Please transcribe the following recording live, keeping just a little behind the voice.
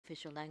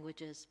official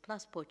languages,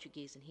 plus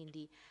Portuguese and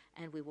Hindi,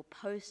 and we will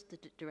post the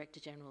Director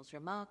General's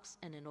remarks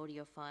and an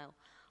audio file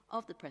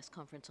of the press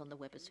conference on the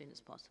web as soon as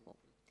possible.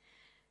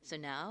 So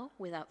now,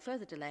 without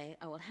further delay,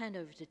 I will hand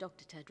over to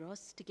Dr.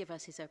 Tedros to give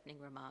us his opening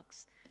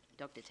remarks.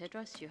 Dr.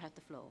 Tedros, you have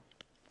the floor.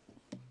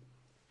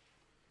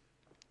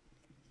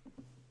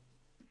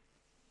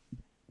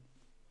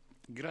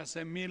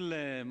 Grazie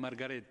mille,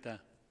 Margareta.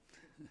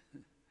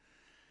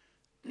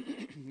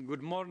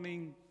 Good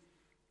morning,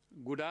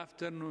 good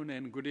afternoon,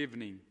 and good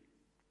evening.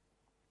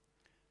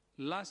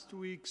 Last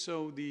week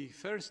saw the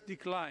first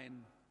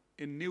decline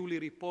in newly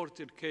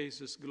reported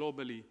cases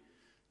globally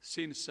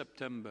since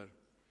September,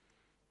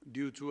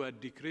 due to a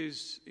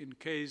decrease in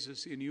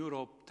cases in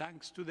Europe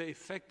thanks to the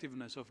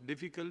effectiveness of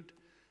difficult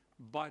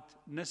but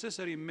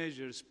necessary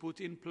measures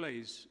put in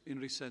place in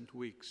recent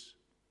weeks.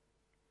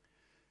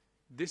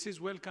 This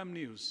is welcome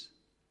news,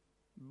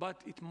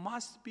 but it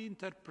must be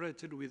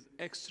interpreted with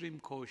extreme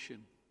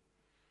caution.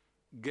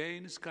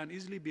 Gains can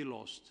easily be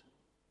lost,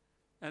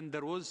 and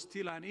there was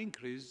still an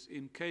increase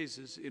in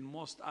cases in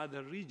most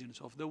other regions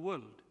of the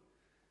world,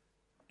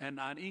 and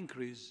an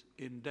increase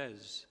in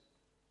deaths.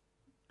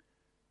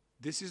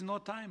 This is no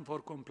time for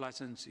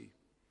complacency,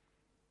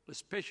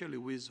 especially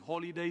with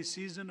holiday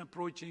season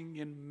approaching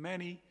in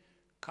many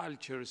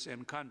cultures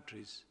and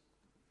countries.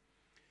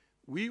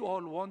 We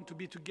all want to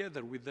be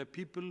together with the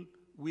people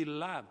we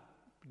love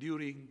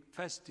during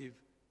festive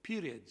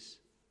periods.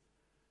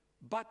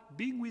 But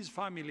being with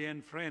family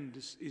and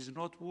friends is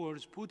not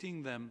worth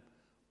putting them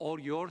or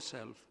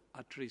yourself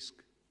at risk.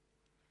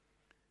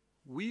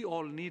 We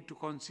all need to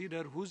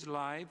consider whose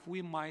life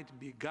we might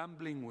be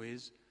gambling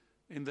with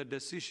in the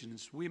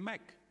decisions we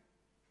make.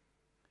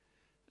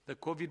 The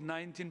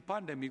COVID-19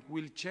 pandemic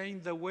will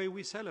change the way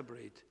we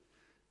celebrate,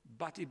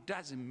 but it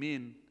doesn't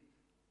mean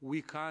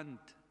we can't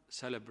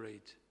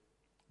celebrate.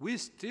 We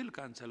still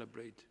can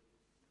celebrate.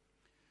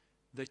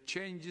 The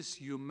changes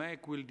you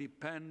make will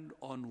depend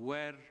on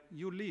where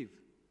you live.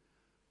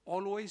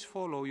 Always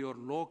follow your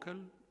local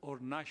or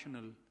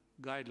national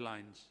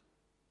guidelines.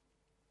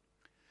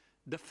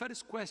 The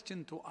first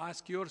question to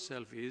ask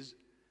yourself is,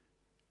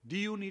 do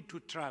you need to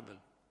travel?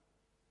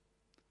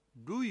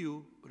 Do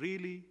you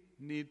really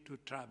need to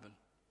travel?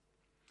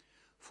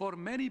 For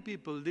many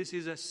people, this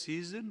is a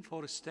season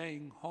for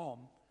staying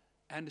home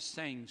and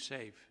staying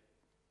safe.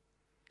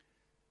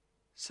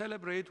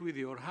 Celebrate with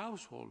your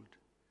household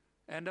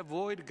and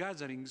avoid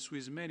gatherings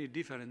with many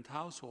different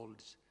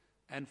households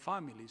and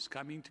families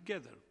coming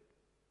together.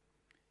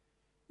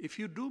 If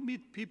you do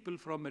meet people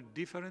from a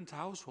different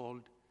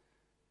household,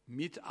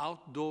 meet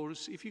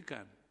outdoors if you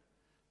can.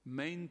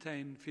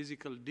 Maintain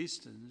physical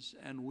distance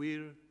and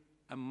wear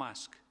a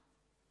mask.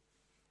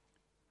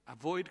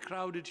 Avoid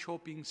crowded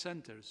shopping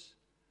centers.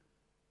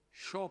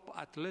 Shop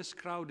at less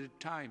crowded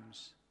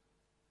times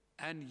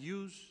and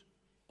use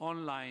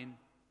online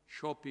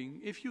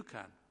shopping if you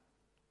can.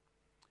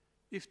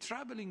 If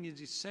traveling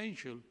is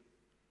essential,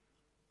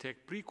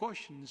 take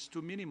precautions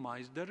to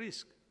minimize the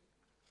risk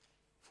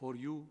for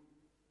you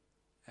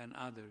and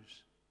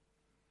others.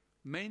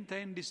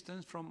 Maintain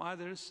distance from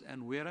others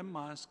and wear a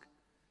mask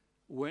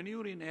when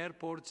you're in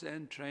airports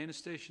and train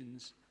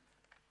stations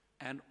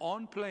and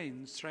on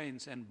planes,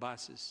 trains, and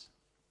buses.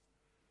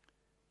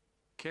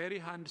 Carry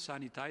hand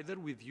sanitizer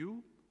with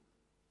you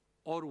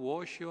or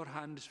wash your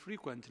hands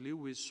frequently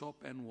with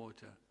soap and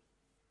water.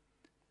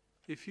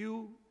 If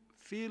you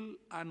feel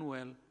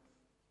unwell,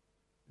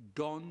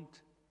 don't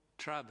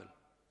travel.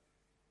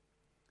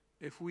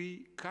 If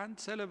we can't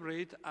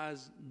celebrate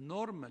as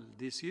normal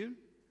this year,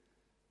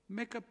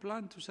 make a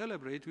plan to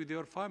celebrate with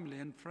your family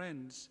and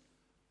friends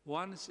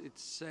once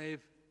it's safe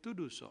to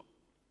do so.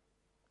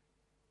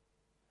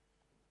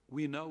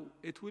 We know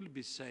it will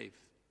be safe.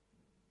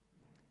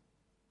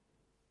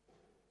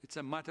 It's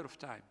a matter of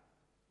time.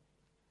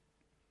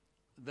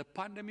 The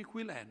pandemic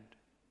will end,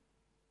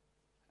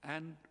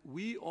 and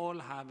we all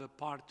have a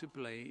part to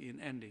play in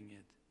ending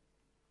it.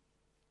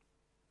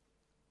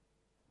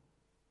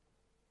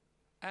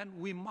 And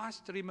we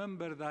must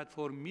remember that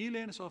for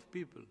millions of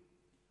people,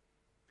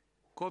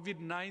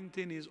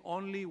 COVID-19 is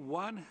only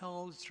one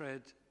health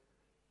threat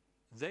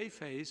they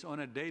face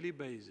on a daily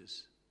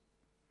basis.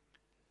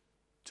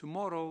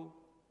 Tomorrow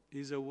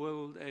is a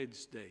World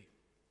AIDS Day.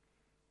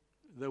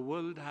 The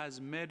world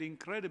has made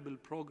incredible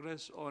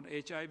progress on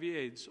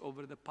HIV/AIDS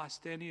over the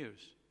past 10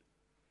 years.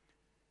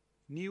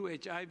 New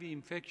HIV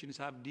infections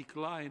have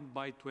declined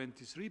by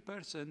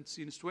 23%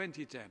 since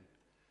 2010,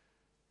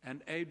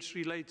 and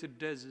AIDS-related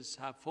deaths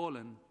have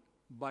fallen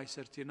by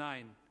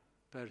 39%.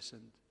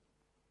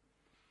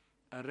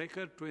 A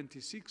record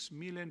 26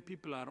 million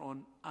people are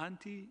on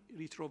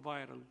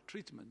antiretroviral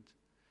treatment,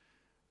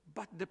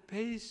 but the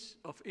pace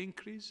of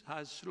increase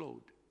has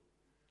slowed,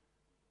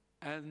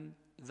 and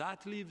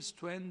that leaves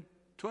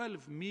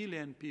 12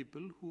 million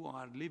people who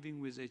are living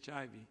with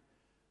HIV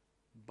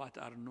but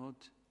are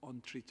not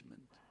on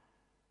treatment.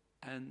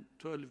 And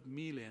 12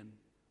 million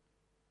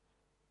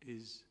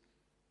is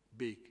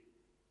big.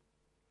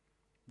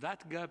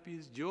 That gap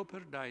is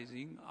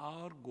jeopardizing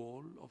our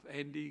goal of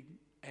ending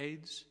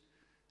AIDS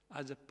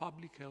as a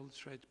public health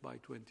threat by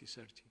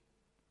 2030.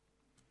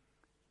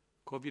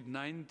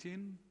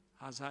 COVID-19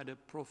 has had a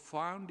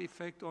profound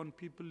effect on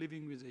people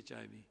living with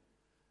HIV,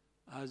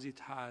 as it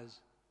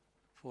has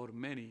for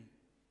many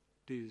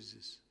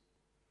diseases.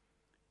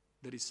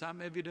 There is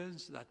some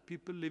evidence that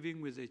people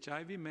living with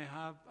HIV may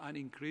have an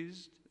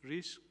increased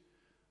risk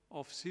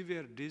of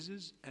severe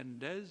disease and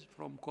death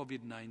from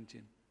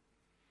COVID-19.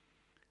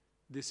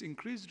 This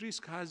increased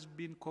risk has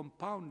been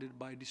compounded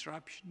by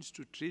disruptions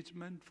to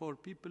treatment for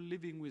people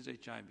living with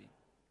HIV.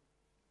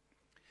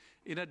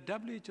 In a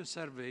WHO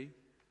survey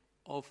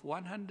of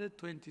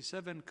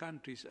 127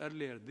 countries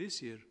earlier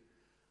this year,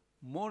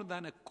 more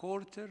than a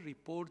quarter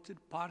reported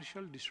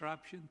partial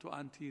disruption to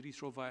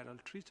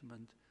antiretroviral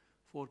treatment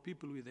for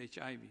people with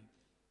HIV.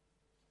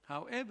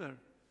 However,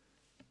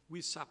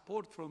 with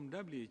support from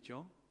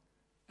WHO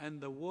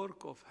and the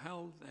work of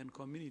health and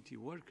community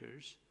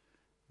workers,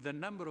 the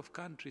number of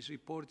countries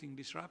reporting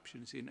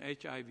disruptions in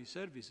HIV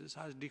services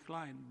has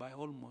declined by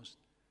almost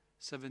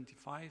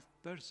 75%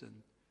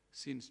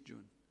 since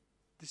June.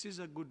 This is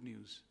a good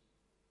news.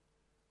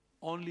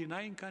 Only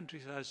 9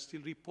 countries are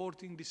still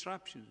reporting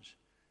disruptions,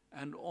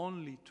 and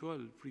only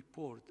 12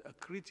 report a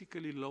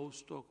critically low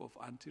stock of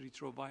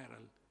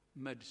antiretroviral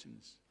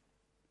medicines.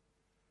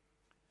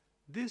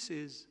 This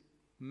is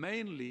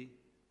mainly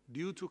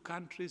due to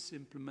countries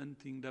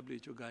implementing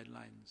WHO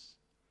guidelines,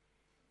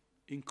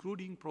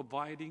 including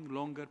providing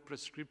longer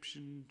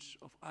prescriptions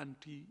of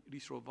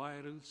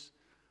antiretrovirals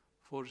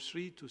for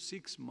 3 to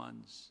 6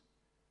 months.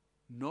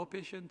 No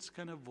patients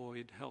can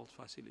avoid health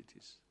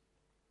facilities.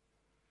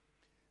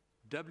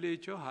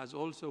 WHO has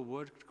also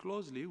worked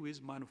closely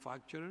with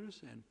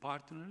manufacturers and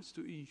partners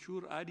to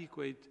ensure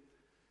adequate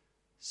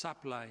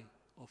supply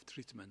of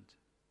treatment.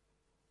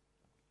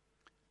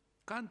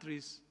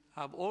 Countries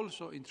have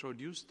also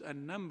introduced a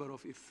number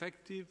of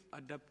effective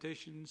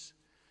adaptations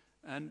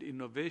and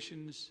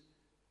innovations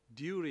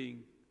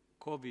during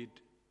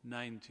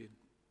COVID-19.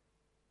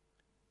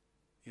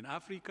 In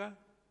Africa,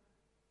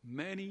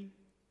 many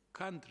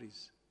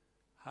countries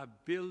have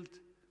built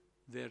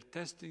their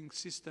testing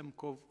system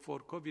for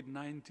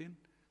COVID-19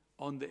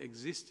 on the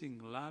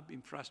existing lab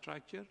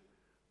infrastructure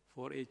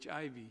for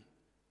HIV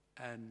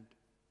and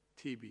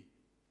TB.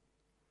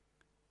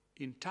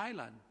 In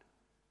Thailand,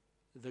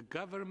 the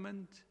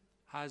government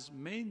has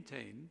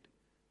maintained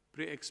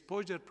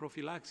pre-exposure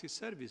prophylaxis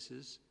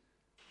services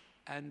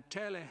and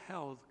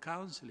telehealth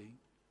counseling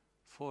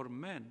for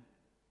men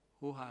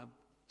who have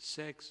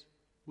sex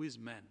with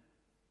men.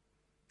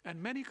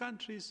 And many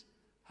countries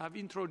have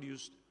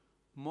introduced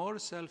more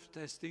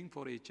self-testing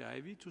for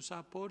HIV to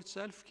support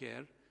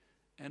self-care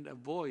and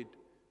avoid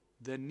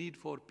the need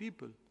for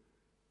people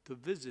to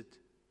visit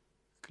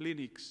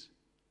clinics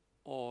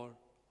or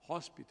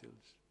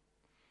hospitals.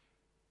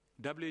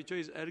 WHO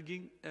is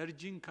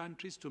urging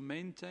countries to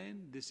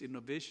maintain these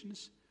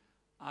innovations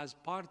as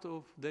part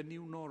of the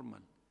new normal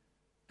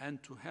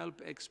and to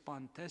help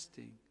expand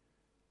testing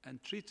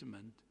and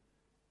treatment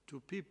to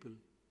people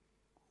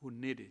who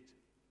need it.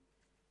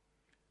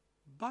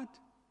 But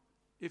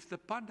if the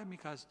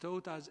pandemic has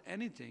taught us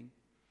anything,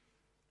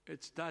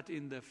 it's that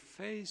in the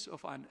face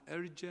of an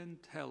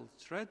urgent health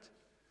threat,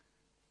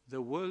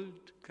 the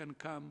world can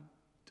come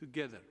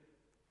together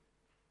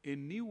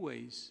in new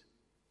ways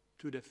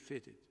to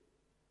defeat it.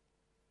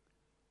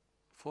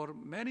 For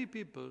many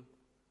people,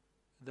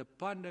 the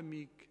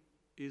pandemic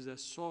is a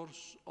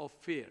source of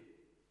fear,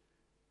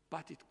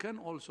 but it can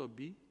also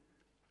be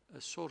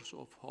a source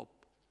of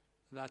hope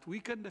that we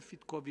can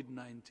defeat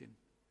COVID-19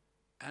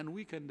 and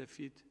we can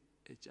defeat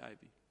HIV.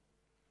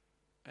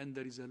 And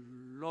there is a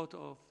lot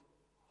of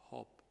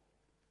hope,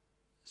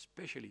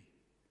 especially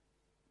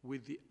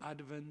with the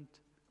advent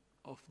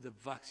of the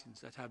vaccines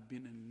that have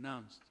been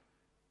announced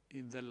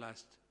in the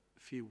last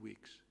few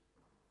weeks.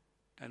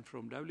 And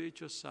from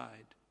WHO's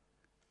side,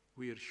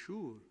 we are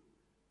sure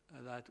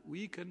that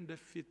we can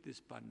defeat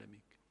this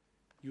pandemic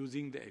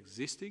using the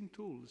existing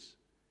tools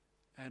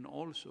and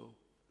also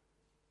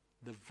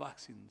the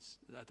vaccines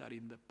that are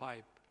in the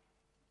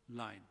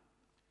pipeline.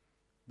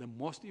 The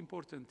most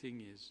important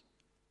thing is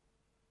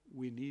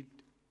we need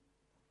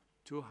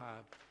to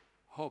have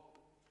hope,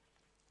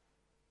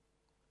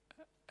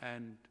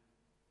 and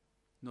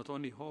not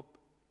only hope,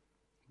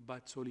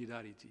 but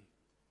solidarity,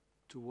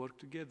 to work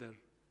together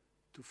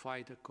to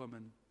fight a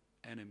common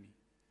enemy,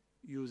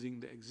 using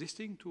the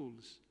existing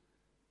tools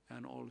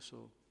and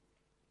also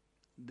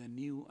the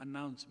new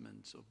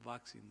announcements of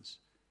vaccines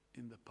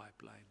in the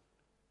pipeline.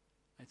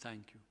 I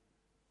thank you.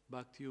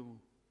 Back to you,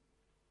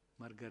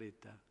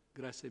 Margareta.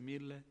 Grazie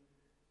mille,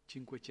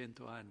 500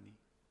 anni.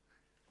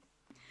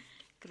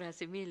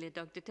 Grazie mille,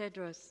 Dr.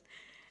 Tedros.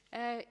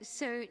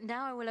 So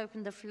now I will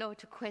open the floor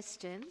to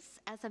questions.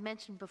 As I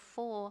mentioned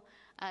before,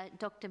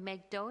 Dr.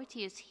 Meg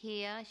Doherty is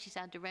here. She's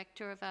our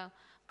director of our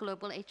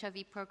global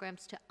HIV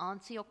programs to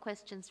answer your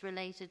questions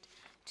related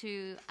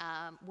to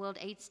World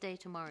AIDS Day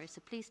tomorrow.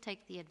 So please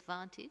take the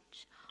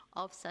advantage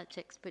of such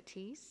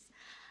expertise.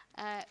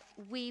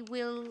 We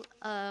will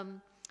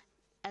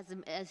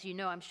as you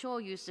know, I'm sure,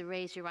 use the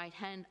raise your right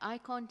hand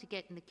icon to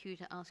get in the queue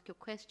to ask your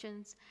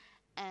questions.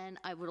 And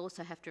I would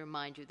also have to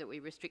remind you that we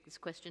restrict this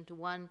question to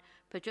one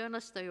per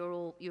journalist,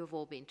 though you have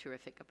all been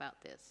terrific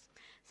about this.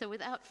 So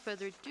without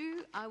further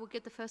ado, I will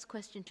give the first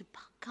question to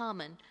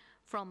Carmen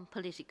from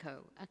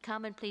Politico.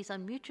 Carmen, please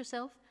unmute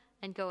yourself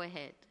and go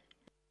ahead.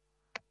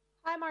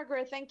 Hi,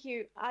 Margaret. Thank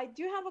you. I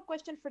do have a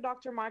question for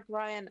Dr. Mark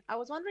Ryan. I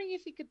was wondering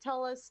if you could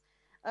tell us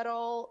at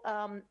all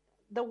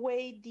the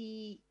way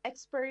the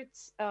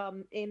experts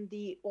in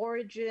the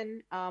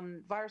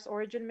virus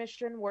origin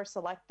mission were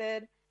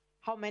selected,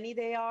 how many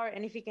they are,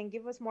 and if you can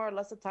give us more or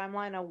less a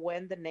timeline on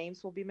when the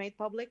names will be made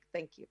public.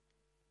 Thank you.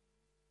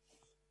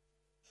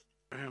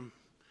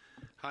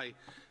 Hi.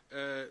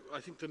 I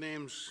think the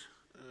names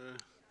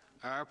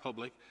are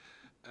public,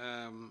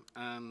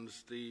 and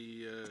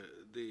the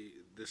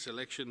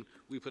selection,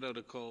 we put out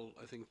a call,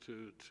 I think,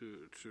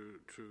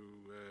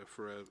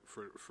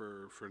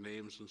 for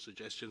names and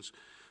suggestions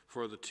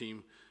for the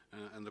team,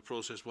 and the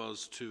process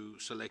was to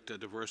select a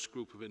diverse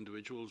group of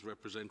individuals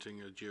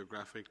representing a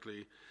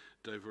geographically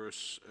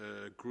diverse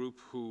group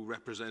who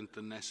represent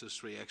the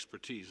necessary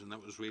expertise, and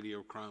that was really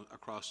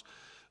across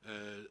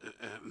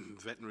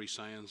veterinary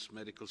science,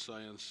 medical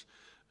science,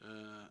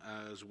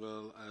 as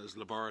well as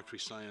laboratory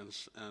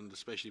science, and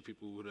especially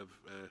people who would have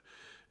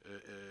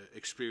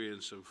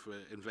experience of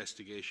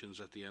investigations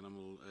at the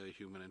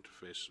animal-human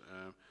interface.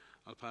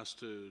 I'll pass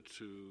to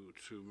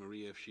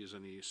Maria if she has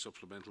any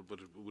supplemental, but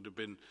it would have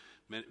been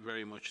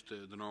very much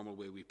the normal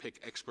way we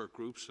pick expert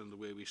groups and the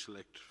way we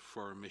select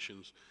for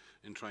missions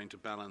in trying to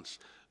balance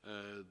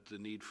the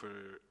need for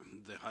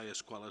the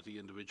highest quality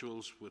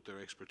individuals with their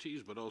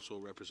expertise, but also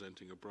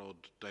representing a broad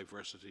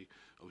diversity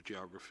of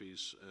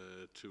geographies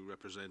to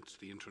represent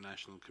the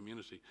international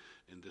community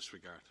in this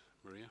regard.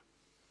 Maria?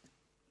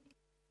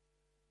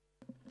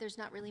 There's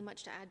not really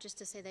much to add, just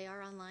to say they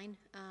are online.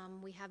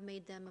 We have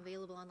made them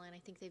available online. I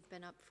think they've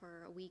been up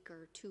for a week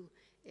or two.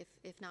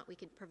 If not, we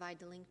could provide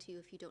the link to you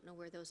if you don't know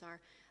where those are.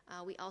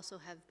 We also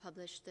have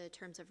published the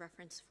terms of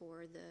reference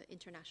for the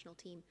international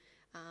team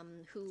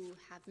who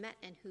have met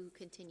and who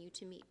continue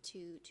to meet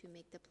to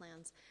make the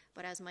plans.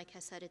 But as Mike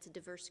has said, it's a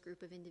diverse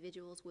group of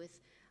individuals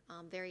with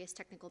various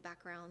technical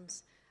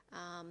backgrounds,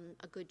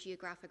 a good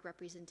geographic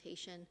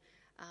representation,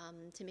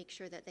 to make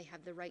sure that they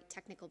have the right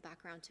technical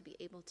background to be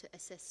able to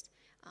assist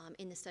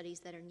in the studies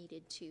that are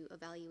needed to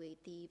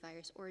evaluate the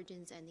virus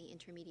origins and the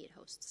intermediate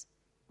hosts.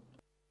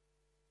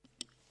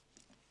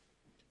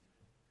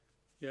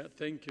 Yeah,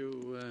 thank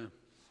you.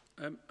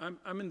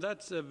 I mean,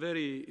 that's a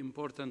very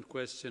important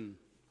question,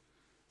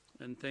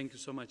 and thank you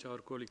so much, our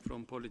colleague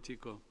from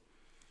Politico.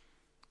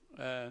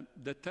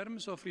 The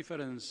terms of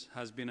reference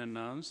has been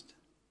announced,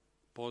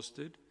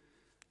 posted.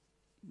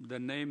 The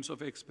names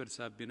of experts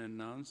have been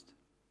announced.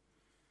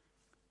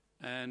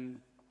 And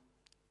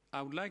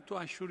I would like to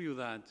assure you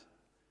that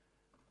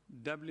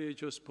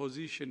WHO's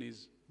position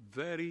is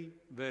very,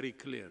 very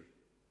clear.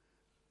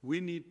 We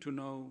need to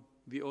know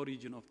the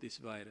origin of this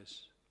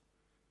virus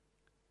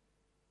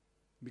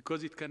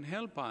because it can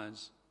help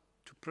us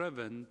to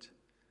prevent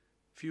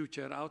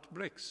future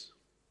outbreaks.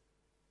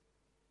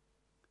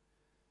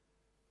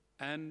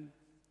 And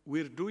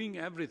we're doing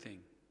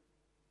everything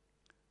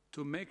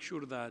to make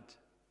sure that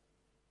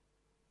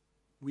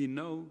we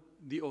know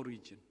the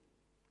origin.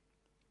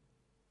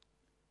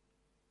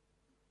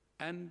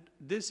 And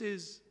this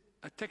is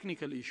a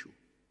technical issue.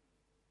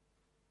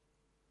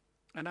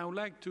 And I would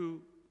like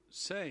to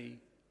say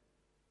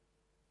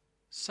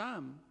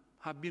some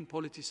have been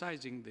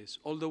politicizing this,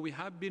 although we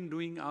have been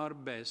doing our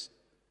best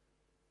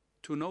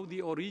to know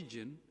the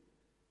origin,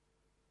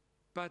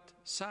 but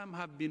some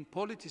have been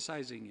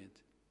politicizing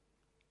it.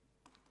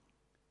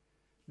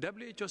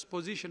 WHO's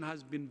position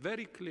has been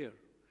very clear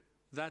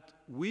that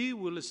we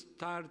will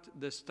start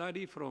the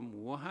study from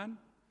Wuhan,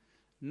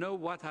 know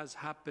what has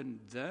happened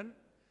there,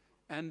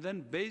 and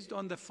then based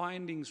on the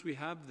findings we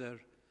have there,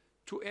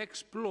 to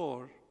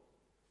explore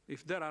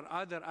if there are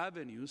other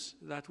avenues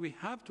that we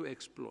have to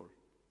explore.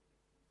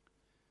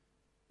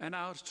 And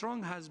our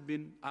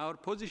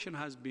position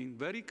has been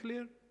very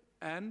clear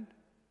and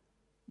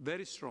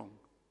very strong.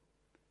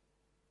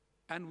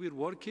 And we're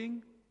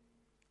working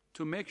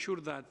to make sure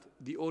that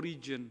the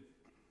origin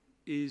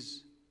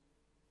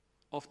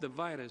of the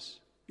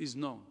virus is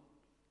known,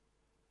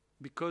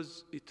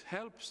 because it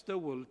helps the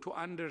world to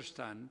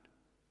understand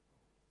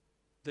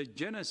the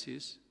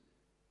genesis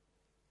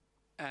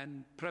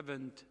and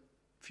prevent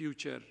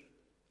future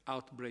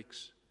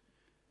outbreaks.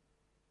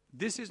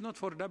 This is not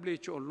for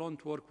WHO alone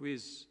to work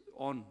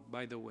on,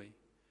 by the way.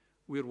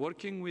 We're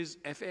working with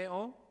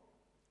FAO,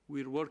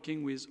 we're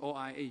working with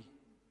OIE.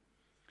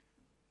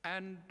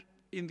 And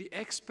in the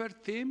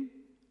expert team,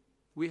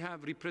 we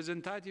have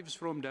representatives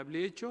from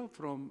WHO,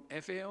 from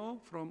FAO,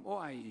 from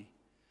OIE.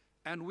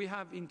 And we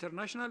have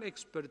international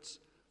experts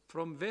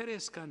from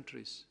various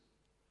countries,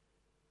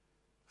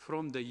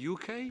 from the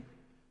UK,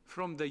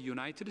 from the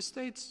United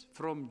States,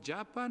 from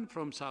Japan,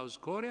 from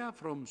South Korea,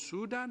 from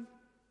Sudan,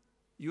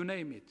 you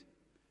name it.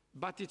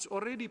 But it's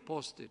already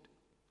posted.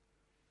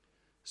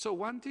 So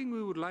one thing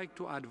we would like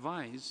to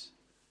advise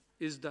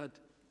is that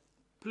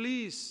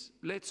please,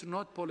 let's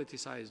not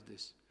politicize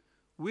this.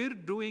 We're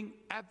doing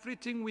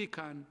everything we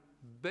can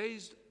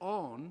based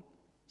on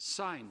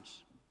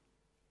science.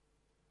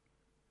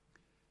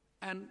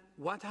 And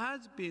what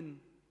has been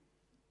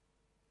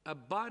a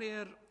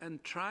barrier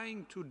and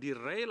trying to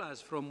derail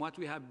us from what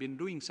we have been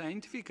doing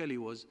scientifically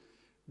was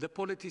the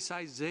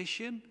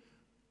politicization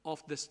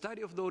of the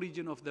study of the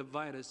origin of the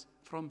virus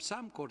from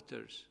some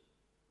quarters.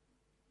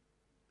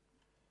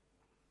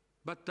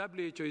 But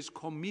WHO is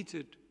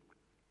committed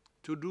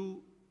to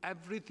do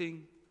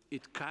everything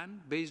it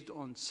can based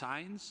on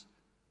science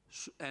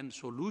and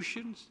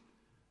solutions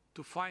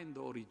to find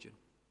the origin.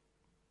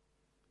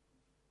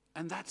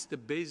 And that's the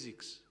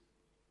basics.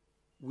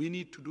 We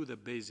need to do the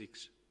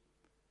basics.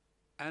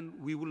 And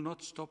we will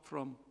not stop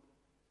from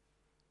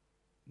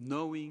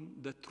knowing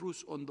the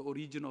truth on the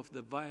origin of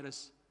the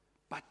virus,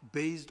 but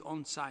based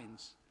on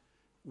science,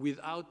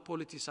 without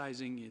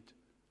politicizing it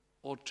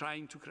or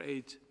trying to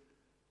create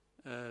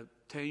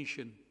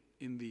tension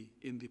in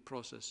the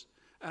process.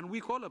 And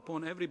we call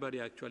upon everybody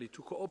actually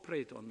to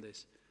cooperate on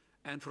this.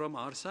 And from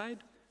our side,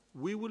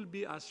 we will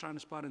be as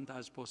transparent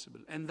as possible.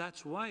 And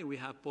that's why we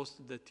have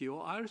posted the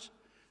TORs.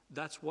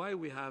 That's why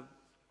we have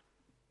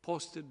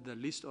posted the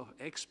list of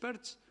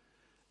experts.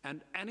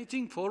 And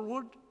anything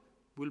forward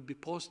will be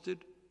posted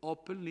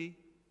openly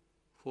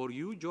for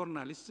you,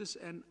 journalists,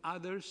 and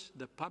others,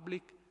 the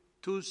public,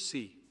 to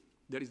see.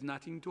 There is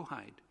nothing to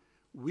hide.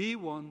 We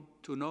want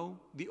to know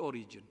the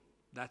origin.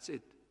 That's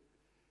it.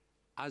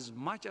 As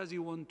much as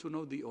you want to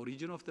know the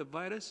origin of the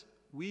virus,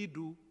 we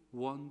do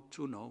want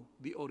to know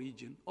the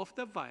origin of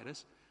the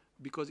virus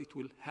because it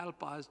will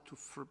help us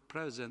to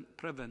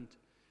prevent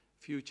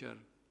future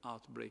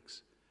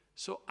outbreaks.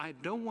 So I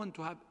don't want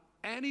to have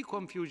any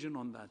confusion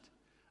on that.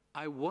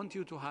 I want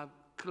you to have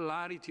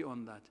clarity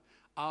on that.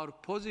 Our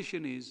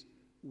position is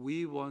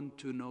we want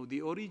to know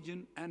the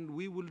origin and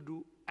we will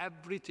do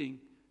everything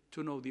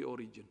to know the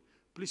origin.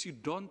 Please, you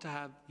don't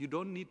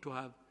need to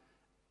have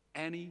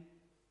any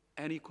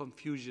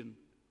confusion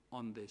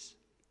on this.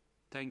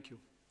 Thank you.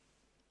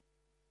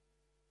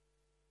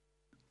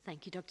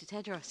 Thank you, Dr.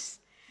 Tedros.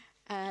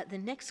 The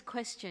next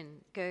question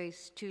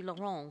goes to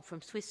Laurent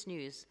from Swiss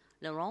News.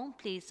 Laurent,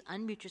 please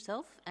unmute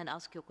yourself and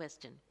ask your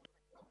question.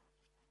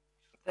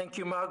 Thank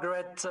you,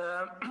 Margaret.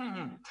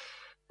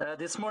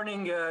 This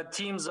morning,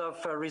 teams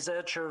of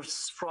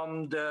researchers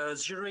from the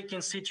Zurich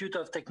Institute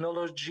of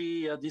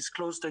Technology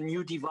disclosed a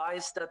new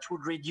device that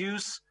would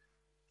reduce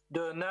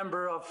the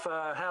number of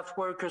health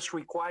workers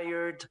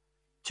required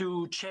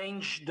to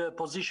change the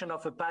position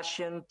of a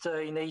patient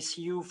in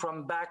ICU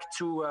from back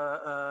to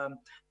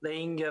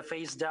laying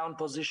face down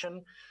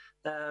position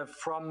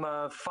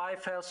from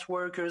 5 health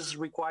workers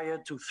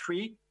required to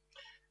 3.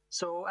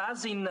 So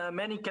as in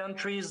many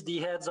countries, the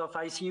heads of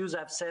ICUs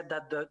have said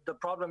that the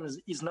problem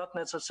is not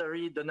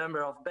necessarily the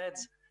number of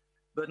beds,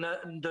 but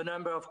the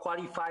number of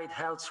qualified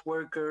health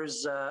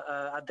workers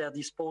at their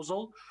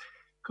disposal.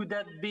 Could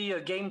that be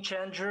a game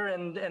changer?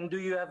 And do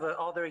you have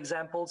other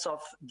examples of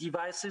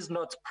devices,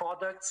 not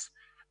products,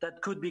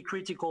 that could be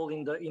critical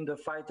in the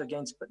fight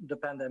against the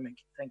pandemic?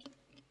 Thank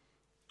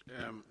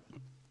you.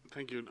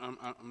 Thank you.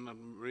 I'm not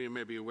really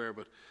maybe aware,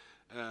 but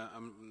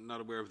I'm not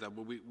aware of that.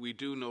 But we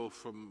do know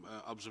from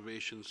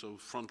observations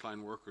of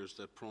frontline workers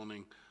that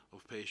proning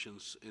of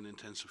patients in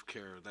intensive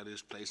care, that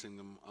is placing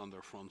them on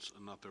their fronts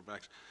and not their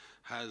backs,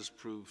 has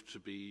proved to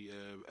be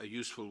a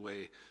useful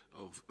way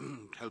of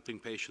helping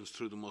patients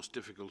through the most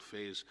difficult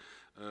phase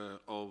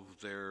of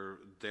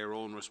their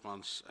own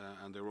response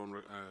and their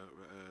own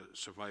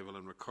survival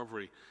and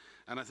recovery.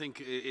 And I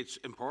think it's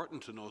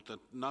important to note that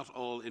not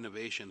all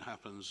innovation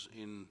happens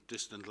in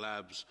distant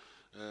labs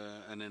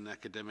and in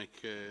academic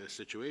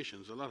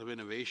situations. A lot of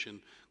innovation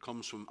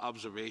comes from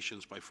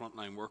observations by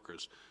frontline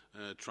workers,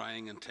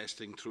 trying and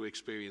testing through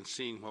experience,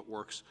 seeing what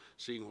works,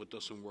 seeing what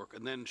doesn't work,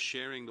 and then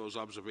sharing those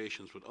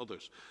observations with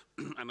others.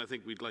 And I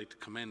think we'd like to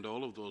commend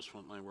all of those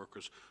frontline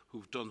workers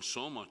who've done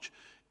so much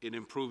in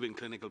improving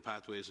clinical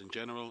pathways in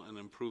general and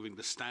improving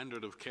the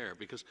standard of care,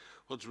 because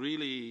what's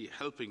really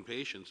helping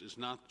patients is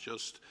not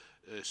just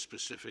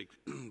specific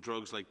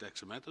drugs like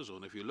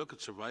dexamethasone. If you look at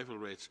survival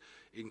rates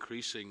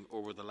increasing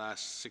over the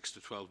last 6 to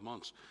 12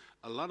 months,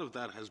 a lot of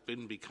that has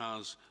been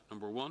because,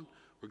 number one,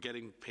 we're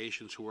getting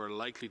patients who are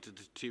likely to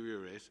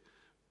deteriorate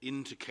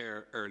into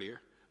care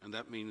earlier, and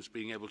that means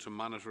being able to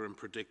monitor and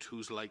predict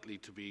who's likely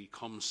to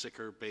become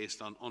sicker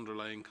based on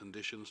underlying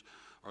conditions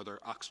or their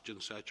oxygen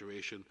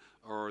saturation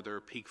or their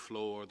peak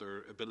flow or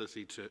their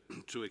ability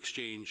to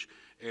exchange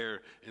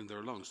air in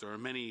their lungs. There are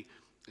many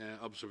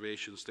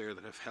observations there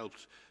that have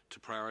helped to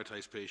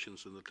prioritise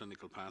patients in the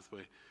clinical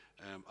pathway.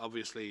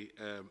 Obviously,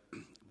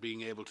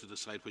 being able to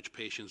decide which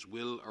patients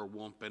will or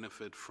won't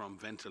benefit from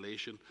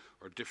ventilation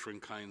or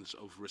different kinds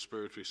of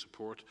respiratory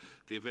support,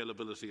 the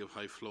availability of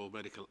high-flow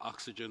medical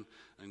oxygen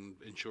and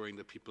ensuring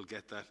that people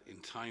get that in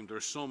time. There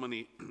are so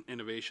many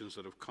innovations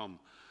that have come.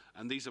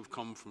 And these have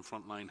come from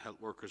frontline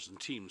health workers and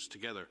teams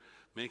together,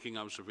 making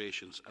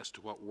observations as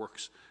to what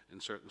works in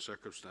certain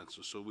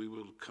circumstances. So we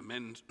will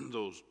commend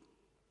those.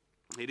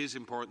 It is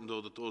important,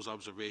 though, that those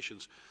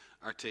observations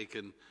are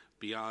taken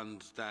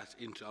beyond that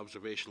into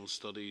observational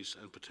studies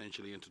and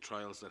potentially into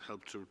trials that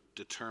help to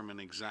determine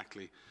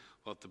exactly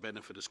what the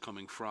benefit is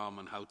coming from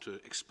and how to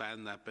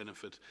expand that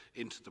benefit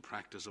into the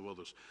practice of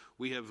others.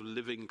 We have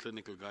living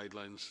clinical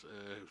guidelines.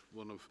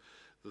 One of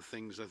the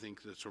things I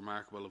think that's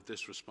remarkable of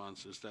this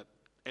response is that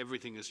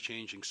everything is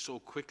changing so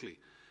quickly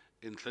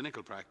in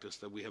clinical practice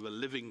that we have a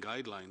living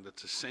guideline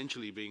that's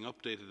essentially being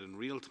updated in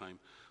real time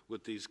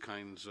with these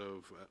kinds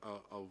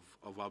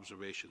of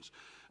observations.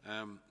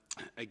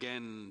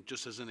 Again,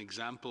 just as an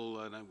example,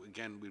 and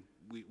again,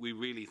 we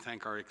really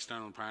thank our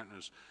external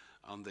partners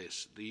on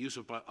this. The use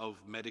of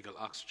medical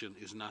oxygen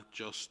is not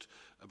just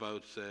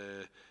about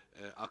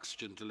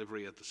oxygen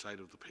delivery at the side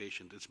of the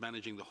patient. It's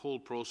managing the whole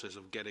process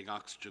of getting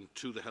oxygen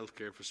to the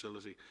healthcare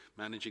facility,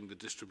 managing the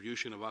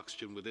distribution of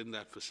oxygen within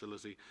that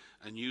facility,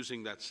 and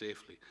using that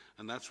safely.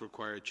 And that's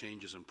required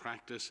changes in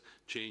practice,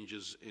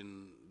 changes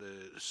in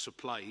the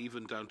supply,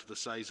 even down to the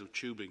size of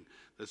tubing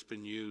that's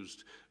been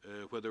used,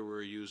 whether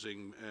we're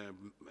using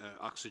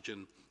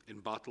oxygen in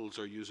bottles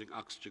or using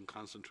oxygen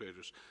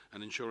concentrators,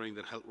 and ensuring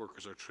that health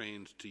workers are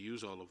trained to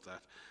use all of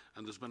that.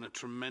 And there's been a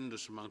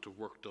tremendous amount of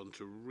work done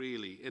to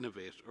really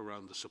innovate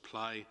around the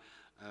supply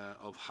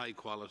of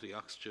high-quality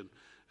oxygen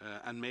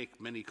and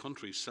make many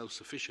countries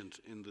self-sufficient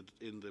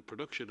in the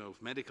production of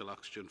medical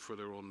oxygen for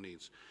their own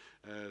needs.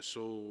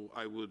 So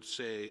I would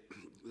say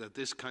that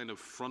this kind of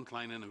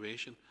frontline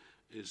innovation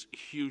is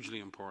hugely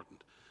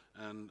important.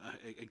 And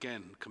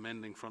again,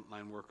 commending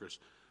frontline workers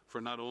for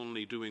not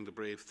only doing the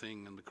brave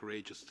thing and the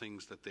courageous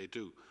things that they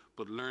do,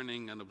 but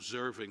learning and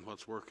observing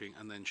what's working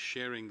and then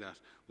sharing that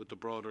with the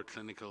broader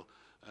clinical,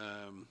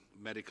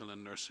 medical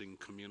and nursing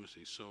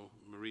community. So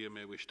Maria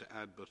may wish to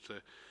add, but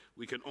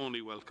we can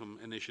only welcome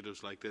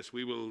initiatives like this.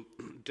 We will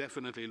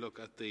definitely look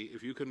at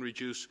if you can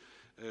reduce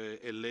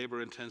a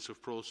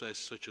labour-intensive process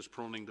such as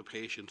proning the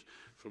patient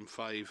from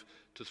 5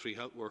 to 3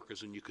 health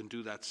workers, and you can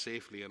do that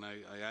safely, and I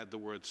add the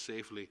word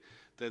safely,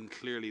 then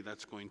clearly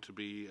that's going to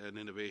be an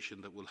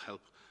innovation that will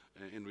help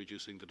in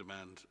reducing the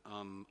demand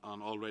on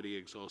already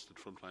exhausted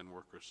frontline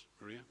workers.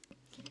 Maria?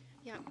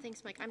 Yeah,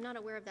 thanks, Mike. I'm not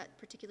aware of that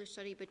particular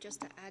study, but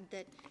just to add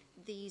that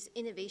these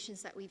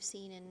innovations that we've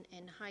seen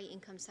in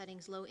high-income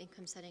settings,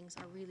 low-income settings,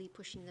 are really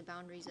pushing the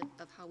boundaries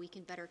of how we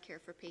can better care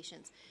for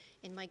patients.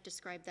 And Mike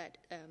described that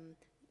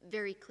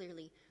very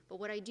clearly. But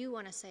what I do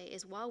want to say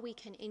is while we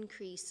can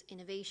increase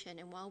innovation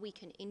and while we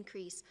can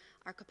increase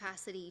our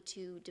capacity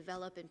to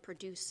develop and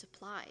produce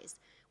supplies,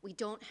 we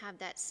don't have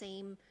that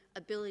same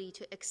ability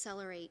to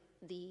accelerate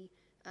the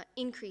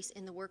increase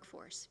in the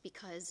workforce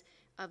because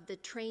of the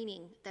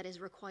training that is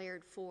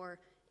required for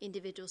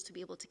individuals to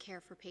be able to care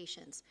for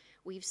patients.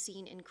 We've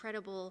seen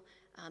incredible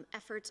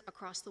efforts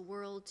across the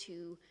world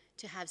to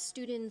have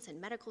students and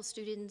medical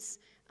students,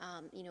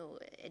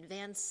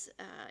 advance,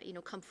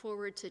 come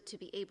forward to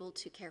be able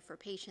to care for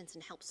patients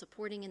and help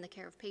supporting in the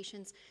care of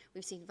patients.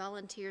 We've seen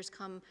volunteers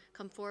come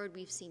forward.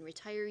 We've seen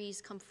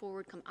retirees come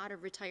forward, come out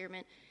of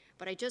retirement.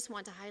 But I just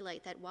want to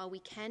highlight that while we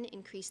can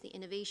increase the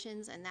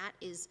innovations, and that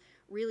is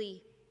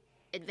really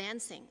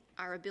advancing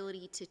our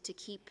ability to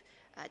keep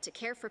to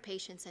care for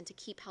patients and to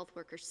keep health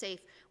workers safe,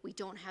 we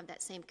don't have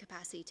that same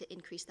capacity to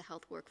increase the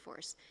health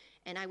workforce.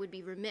 And I would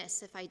be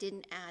remiss if I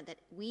didn't add that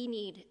we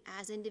need,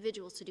 as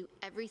individuals, to do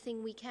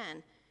everything we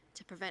can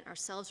to prevent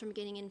ourselves from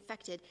getting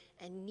infected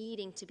and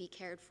needing to be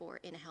cared for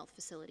in a health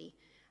facility.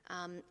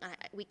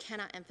 We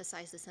cannot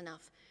emphasize this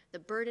enough. The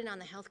burden on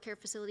the healthcare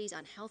facilities,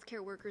 on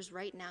healthcare workers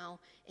right now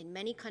in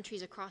many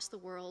countries across the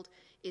world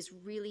is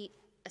really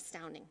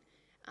astounding.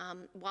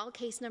 While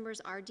case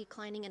numbers are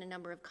declining in a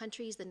number of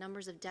countries, the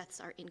numbers of deaths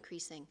are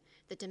increasing.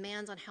 The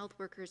demands on health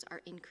workers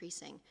are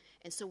increasing.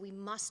 And so we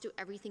must do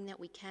everything that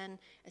we can,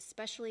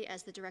 especially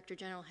as the Director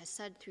General has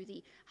said through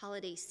the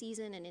holiday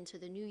season and into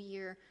the new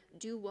year,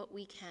 do what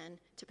we can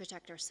to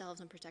protect ourselves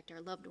and protect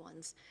our loved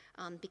ones,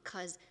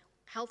 because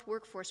health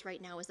workforce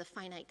right now is a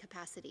finite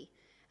capacity.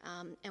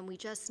 And we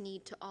just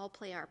need to all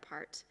play our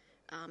part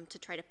to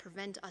try to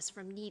prevent us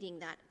from needing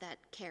that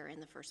care in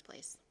the first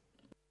place.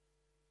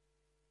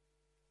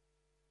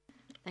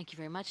 Thank you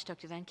very much,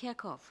 Dr. Van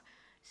Kerkhoff.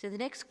 So the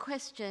next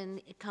question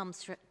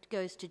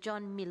goes to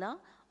John Miller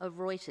of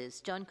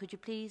Reuters. John, could you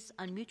please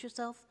unmute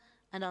yourself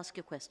and ask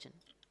your question?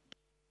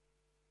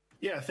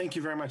 Yeah, thank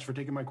you very much for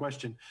taking my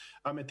question.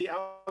 At the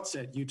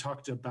outset, you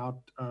talked about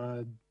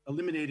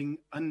eliminating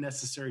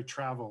unnecessary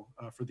travel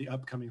for the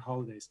upcoming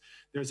holidays.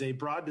 There's a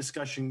broad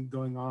discussion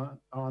going on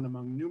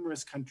among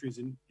numerous countries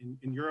in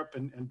Europe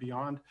and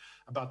beyond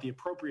about the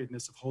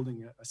appropriateness of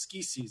holding a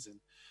ski season.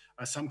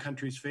 Some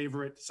countries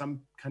favor it,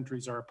 some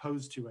countries are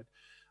opposed to it.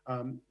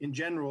 In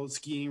general,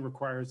 skiing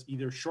requires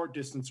either short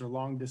distance or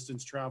long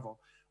distance travel.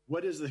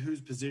 What is the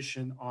WHO's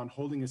position on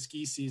holding a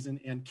ski season,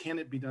 and can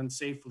it be done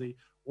safely,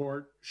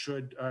 or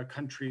should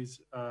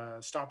countries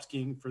stop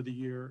skiing for the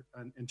year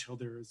until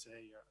there is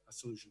a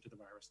solution to the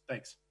virus?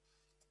 Thanks.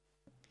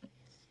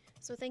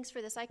 So thanks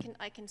for this. I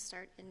can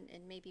start,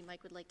 and maybe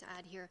Mike would like to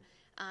add here.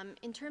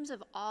 In terms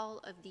of all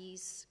of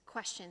these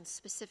questions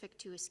specific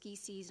to a ski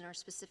season or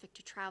specific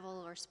to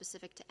travel or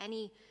specific to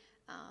any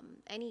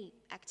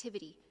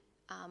activity,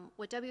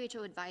 what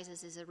WHO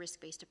advises is a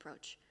risk-based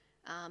approach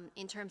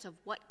in terms of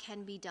what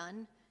can be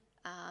done,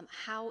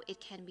 how it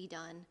can be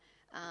done,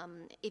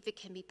 if it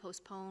can be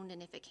postponed,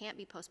 and if it can't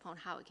be postponed,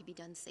 how it can be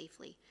done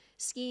safely.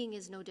 Skiing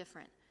is no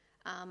different.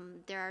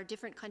 There are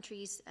different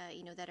countries,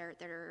 that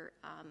are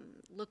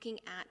looking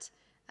at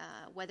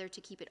whether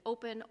to keep it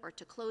open or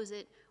to close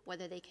it,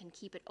 whether they can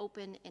keep it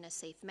open in a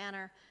safe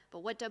manner. But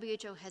what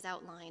WHO has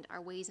outlined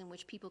are ways in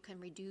which people can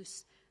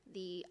reduce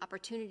the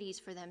opportunities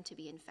for them to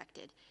be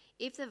infected.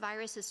 If the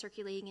virus is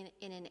circulating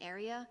in an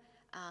area,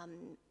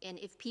 and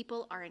if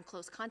people are in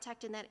close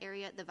contact in that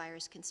area, the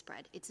virus can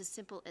spread. It's as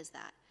simple as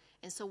that.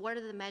 And so what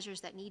are the measures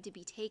that need to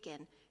be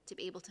taken to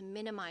be able to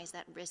minimize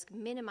that risk,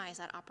 minimize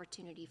that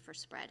opportunity for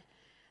spread?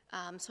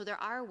 So there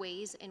are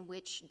ways in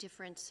which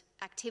different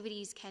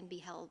activities can be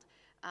held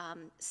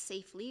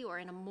safely or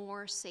in a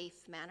more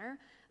safe manner,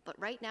 but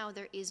right now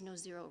there is no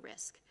zero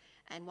risk.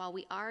 And while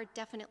we are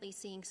definitely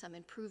seeing some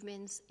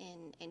improvements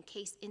in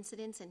case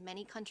incidents in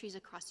many countries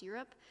across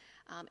Europe,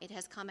 it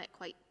has come at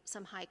quite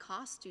some high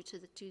cost due to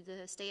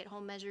the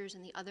stay-at-home measures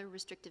and the other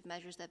restrictive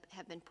measures that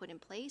have been put in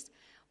place.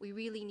 We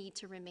really need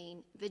to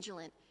remain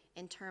vigilant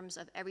in terms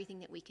of everything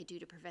that we could do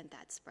to prevent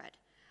that spread.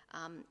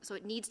 So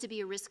it needs to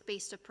be a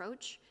risk-based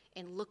approach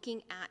in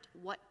looking at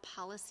what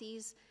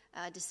policies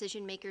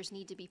decision makers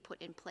need to be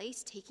put in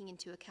place, taking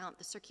into account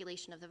the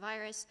circulation of the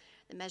virus,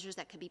 the measures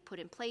that can be put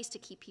in place to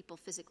keep people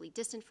physically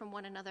distant from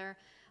one another,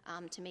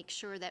 to make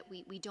sure that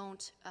we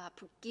don't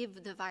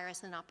give the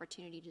virus an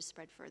opportunity to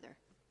spread further.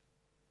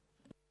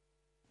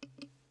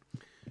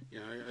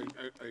 Yeah,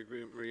 I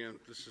agree, Maria.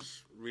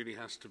 This really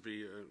has to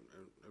be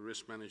a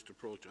risk-managed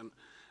approach. And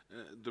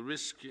the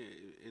risk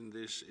in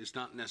this is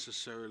not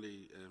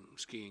necessarily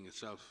skiing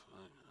itself.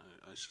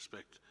 I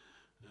suspect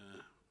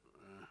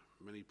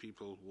many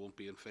people won't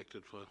be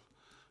infected while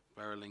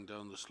barreling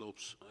down the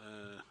slopes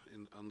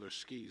on their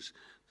skis.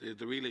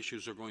 The real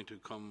issues are going to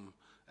come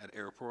at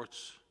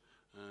airports,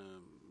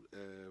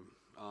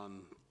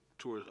 on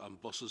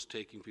buses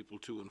taking people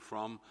to and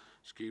from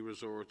ski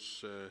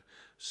resorts,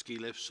 ski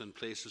lifts, and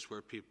places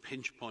where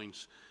pinch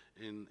points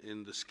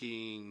in the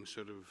skiing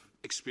sort of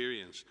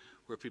experience,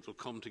 where people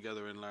come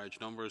together in large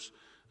numbers,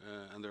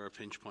 and there are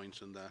pinch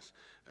points in that.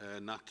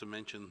 Not to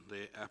mention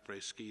the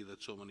après-ski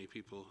that so many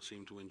people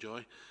seem to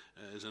enjoy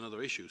is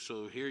another issue.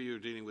 So here you're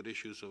dealing with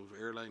issues of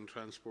airline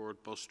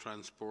transport, bus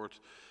transport,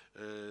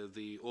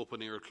 the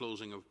open-air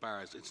closing of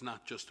bars. It's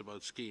not just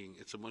about skiing.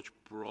 It's a much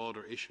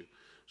broader issue.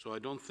 So I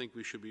don't think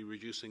we should be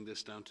reducing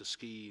this down to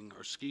skiing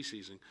or ski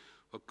season.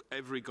 What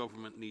every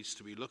government needs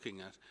to be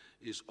looking at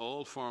is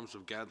all forms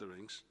of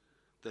gatherings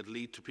that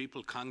lead to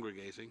people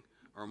congregating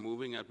or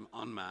moving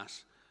en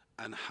masse,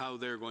 and how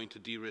they're going to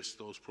de-risk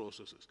those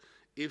processes.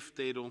 If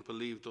they don't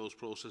believe those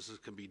processes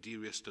can be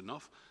de-risked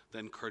enough,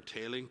 then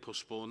curtailing,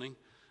 postponing,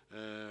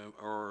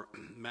 or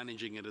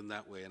managing it in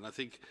that way. And I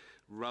think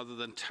rather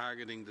than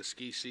targeting the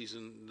ski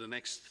season, the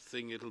next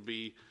thing it'll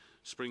be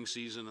spring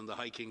season and the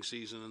hiking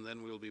season, and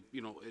then we'll be,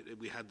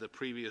 we had the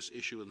previous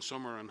issue in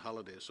summer and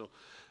holidays. So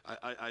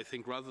I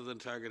think rather than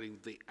targeting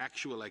the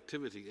actual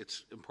activity,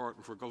 it's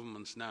important for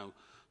governments now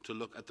to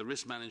look at the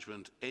risk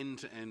management end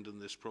to end in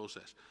this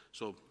process.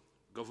 So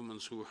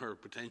governments who are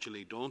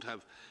potentially don't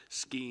have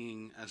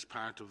skiing as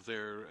part of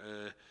their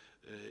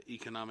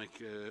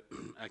economic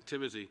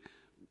activity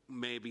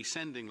may be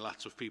sending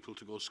lots of people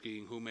to go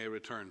skiing who may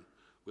return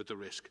with the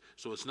risk.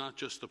 So it's not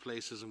just the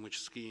places in which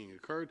skiing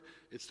occurred,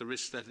 it's the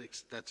risk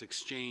that's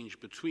exchanged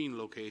between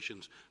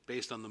locations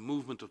based on the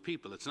movement of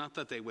people. It's not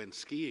that they went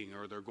skiing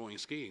or they're going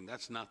skiing.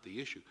 That's not the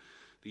issue.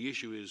 The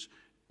issue is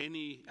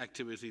any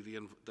activity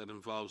that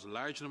involves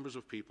large numbers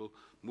of people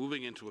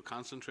moving into a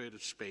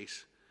concentrated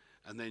space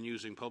and then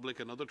using public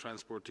and other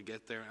transport to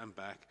get there and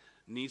back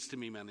needs to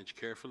be managed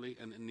carefully,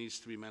 and it needs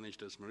to be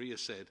managed, as Maria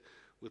said,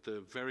 with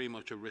very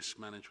much a risk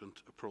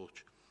management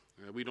approach.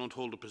 We don't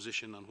hold a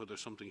position on whether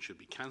something should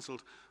be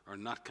cancelled or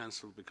not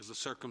cancelled, because the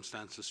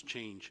circumstances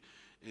change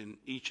in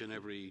each and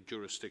every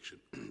jurisdiction.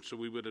 So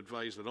we would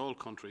advise that all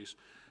countries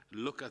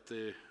look at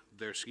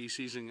their ski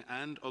season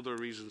and other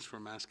reasons for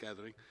mass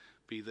gathering,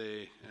 be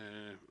they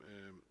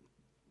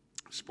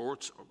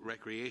sports,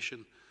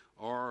 recreation,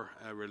 or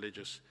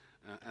religious,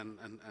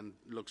 and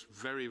looks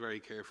very, very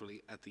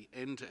carefully at the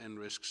end-to-end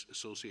risks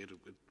associated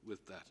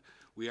with that.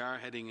 We are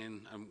heading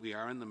in, and we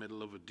are in the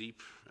middle of a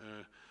deep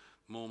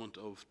moment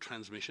of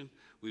transmission.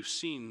 We've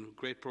seen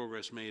great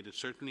progress made,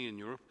 certainly in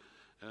Europe,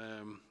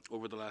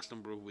 over the last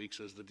number of weeks,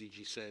 as the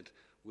DG said,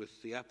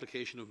 with the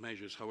application of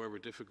measures, however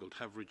difficult,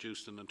 have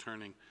reduced in the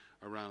turning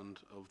around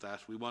of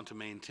that. We want to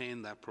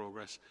maintain that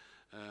progress.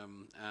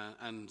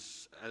 And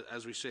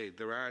as we say,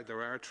 there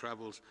are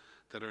travels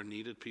that are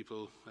needed.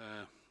 People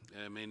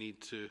may need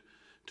to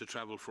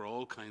travel for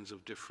all kinds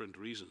of different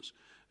reasons.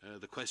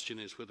 The question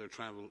is whether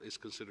travel is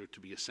considered to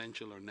be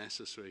essential or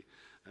necessary,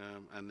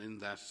 and in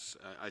that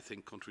I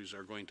think countries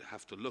are going to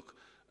have to look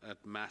at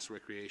mass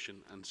recreation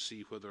and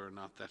see whether or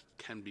not that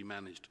can be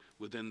managed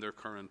within their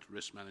current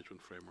risk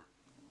management framework.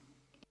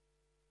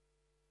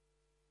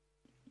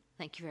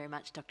 Thank you very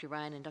much, Dr.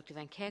 Ryan and Dr.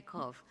 Van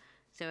Kerkhove.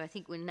 So I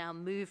think we'll now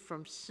move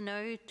from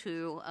snow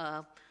to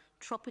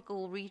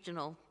tropical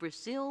regional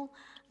Brazil,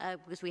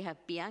 because we have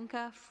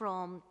Bianca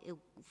from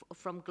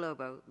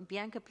Globo.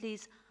 Bianca,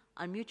 please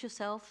unmute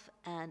yourself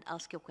and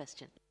ask your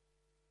question.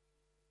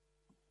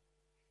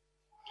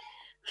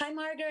 Hi,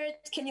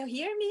 Margaret. Can you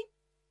hear me?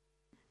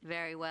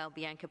 Very well,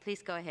 Bianca.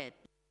 Please go ahead.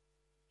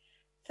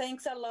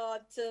 Thanks a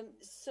lot.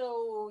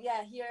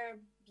 Here,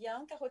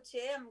 Bianca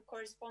Rotier. I'm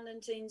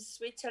correspondent in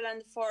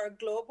Switzerland for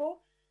Globo,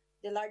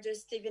 the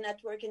largest TV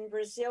network in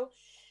Brazil.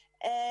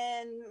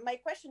 And my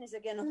question is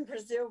again on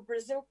Brazil.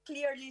 Brazil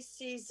clearly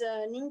sees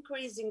an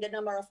increase in the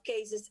number of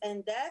cases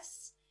and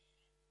deaths.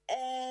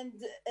 And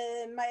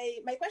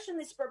my question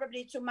is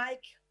probably to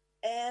Mike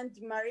and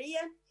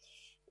Maria.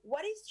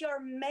 What is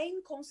your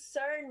main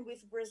concern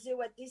with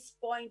Brazil at this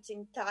point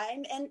in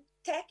time? And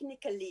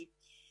technically,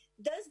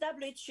 does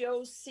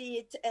WHO see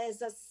it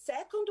as a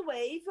second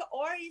wave,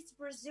 or is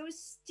Brazil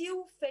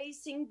still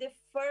facing the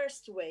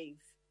first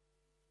wave?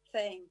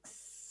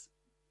 Thanks.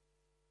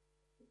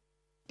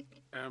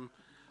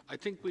 I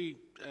think we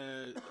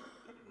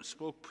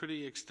spoke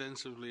pretty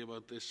extensively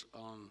about this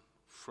on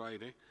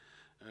Friday.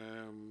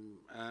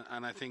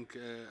 And I think,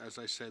 as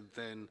I said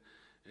then,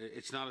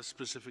 it's not a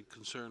specific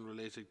concern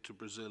related to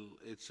Brazil.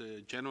 It's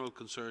a general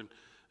concern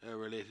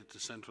related to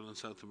Central and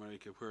South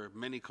America, where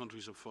many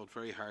countries have fought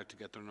very hard to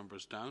get their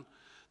numbers down.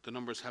 The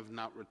numbers have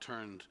not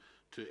returned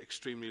to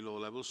extremely low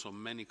levels, so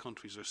many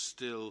countries are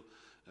still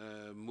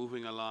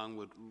moving along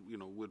with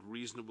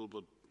reasonable,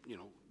 but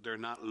they're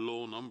not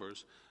low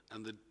numbers.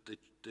 And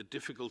the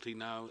difficulty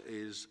now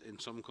is in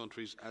some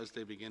countries, as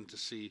they begin to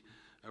see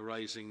a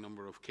rising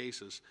number of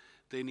cases,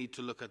 they need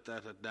to look at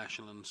that at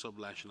national and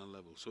subnational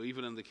level. So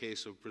even in the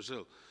case of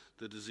Brazil,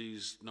 the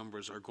disease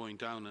numbers are going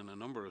down in a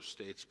number of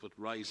states, but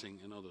rising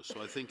in others.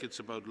 So I think it's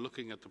about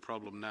looking at the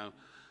problem now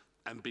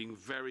and being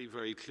very,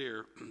 very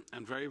clear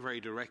and very, very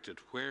directed.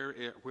 Where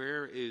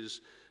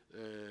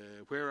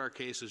are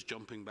cases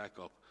jumping back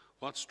up?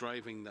 What's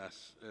driving that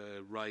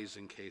rise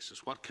in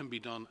cases? What can be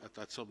done at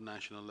that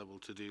subnational level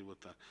to deal with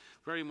that?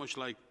 Very much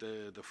like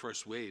the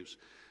first waves.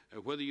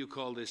 Whether you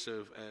call this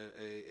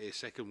a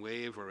second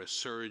wave or a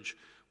surge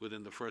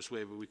within the first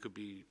wave, we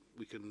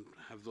can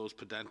have those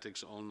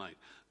pedantics all night.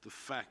 The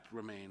fact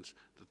remains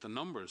that the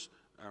numbers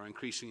are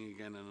increasing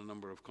again in a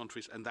number of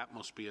countries, and that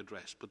must be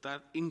addressed. But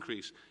that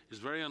increase is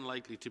very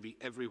unlikely to be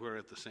everywhere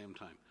at the same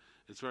time.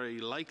 It's very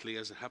likely,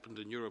 as it happened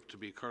in Europe, to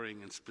be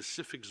occurring in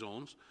specific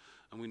zones,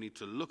 and we need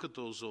to look at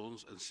those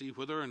zones and see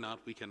whether or not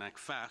we can act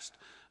fast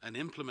and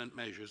implement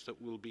measures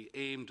that will be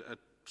aimed at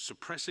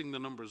suppressing the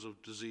numbers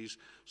of disease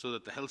so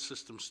that the health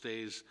system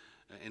stays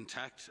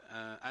intact,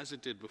 as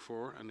it did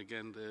before. And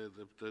again, the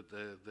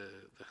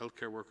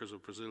healthcare workers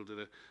of Brazil did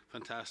a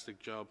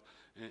fantastic job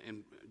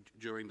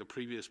during the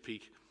previous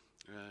peak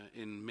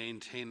in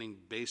maintaining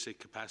basic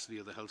capacity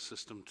of the health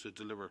system to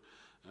deliver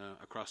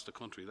across the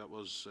country. That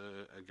was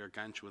a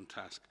gargantuan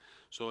task.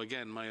 So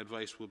again, my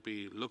advice would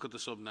be look at the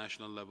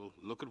subnational level,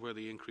 look at where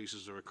the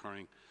increases are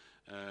occurring,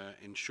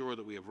 ensure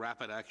that we have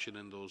rapid action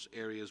in those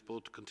areas,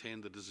 both to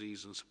contain the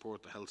disease and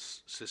support the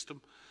health system.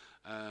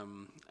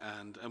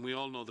 And we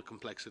all know the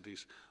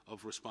complexities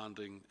of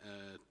responding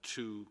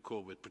to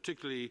COVID,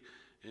 particularly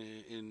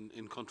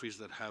in countries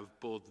that have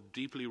both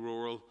deeply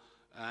rural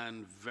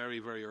and very,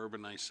 very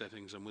urbanized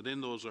settings. And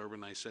within those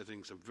urbanized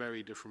settings, a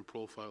very different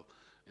profile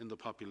in the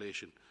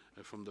population,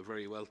 from the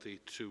very wealthy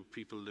to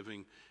people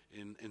living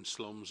in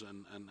slums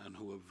and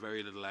who have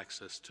very little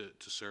access to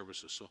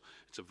services. So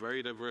it's a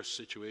very diverse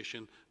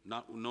situation,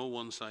 no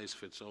one size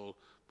fits all,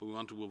 but we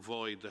want to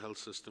avoid the health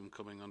system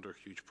coming under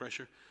huge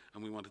pressure,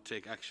 and we want to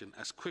take action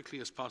as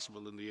quickly as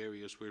possible in the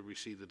areas where we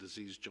see the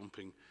disease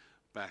jumping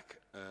back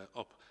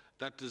up.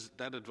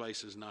 That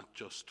advice is not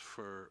just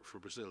for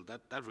Brazil.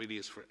 That really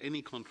is for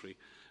any country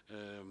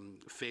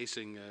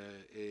facing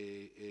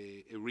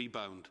a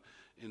rebound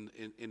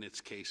in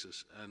its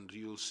cases. And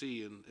you'll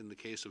see in the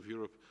case of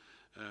Europe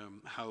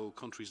how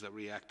countries that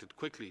reacted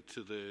quickly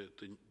to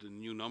the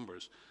new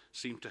numbers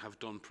seem to have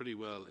done pretty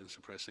well in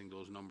suppressing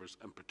those numbers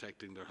and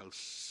protecting their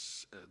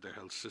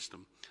health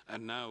system.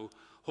 And now,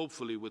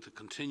 hopefully, with the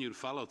continued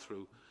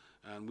follow-through,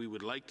 and we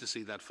would like to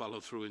see that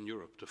follow through in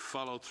Europe, to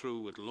follow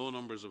through with low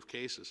numbers of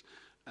cases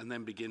and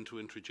then begin to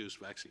introduce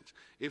vaccines.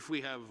 If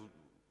we have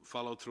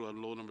follow through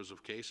on low numbers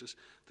of cases,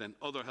 then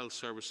other health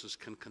services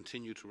can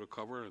continue to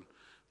recover, and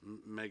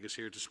Meg is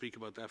here to speak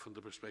about that from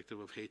the perspective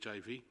of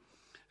HIV.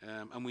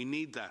 And we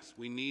need that.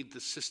 We need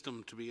the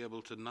system to be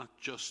able to not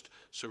just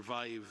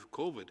survive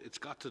COVID, it's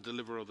got to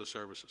deliver other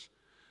services.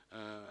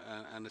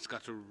 And it's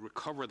got to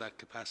recover that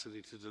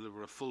capacity to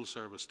deliver a full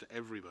service to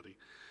everybody.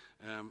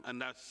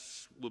 And that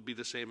will be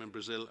the same in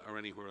Brazil or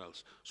anywhere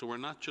else. So we're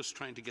not just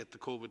trying to get the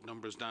COVID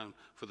numbers down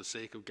for the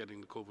sake of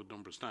getting the COVID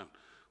numbers down.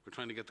 We're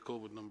trying to get the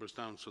COVID numbers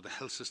down so the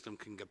health system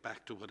can get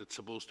back to what it's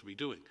supposed to be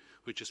doing,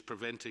 which is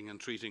preventing and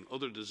treating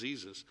other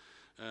diseases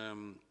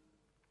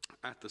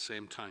at the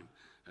same time.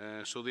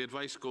 So the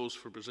advice goes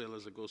for Brazil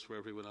as it goes for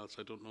everyone else.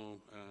 I don't know,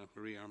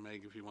 Maria or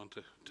Meg, if you want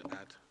to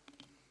add.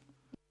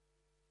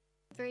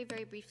 Very,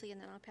 very briefly, and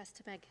then I'll pass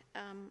to Meg.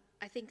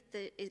 I think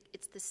that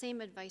it's the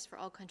same advice for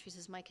all countries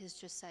as Mike has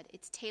just said.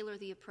 It's tailor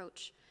the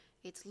approach.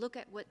 It's look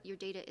at what your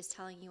data is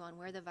telling you on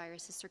where the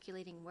virus is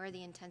circulating, where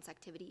the intense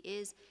activity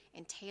is,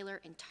 and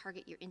tailor and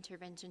target your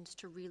interventions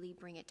to really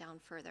bring it down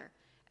further.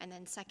 And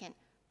then second,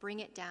 bring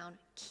it down,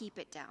 keep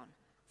it down.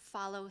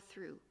 Follow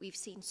through. We've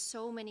seen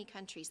so many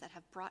countries that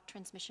have brought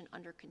transmission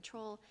under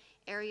control,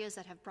 areas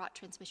that have brought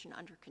transmission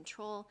under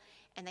control,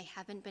 and they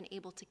haven't been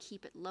able to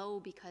keep it low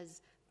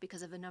because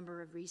of a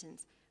number of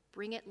reasons.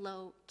 Bring it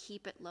low,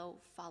 keep it low,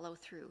 follow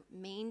through.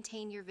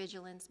 Maintain your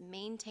vigilance,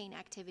 maintain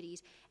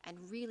activities, and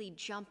really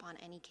jump on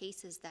any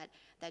cases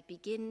that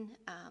begin,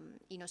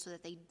 so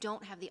that they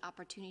don't have the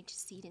opportunity to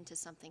seed into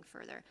something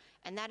further.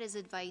 And that is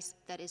advice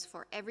that is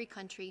for every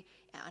country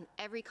on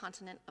every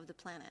continent of the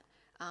planet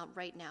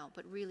right now.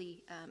 But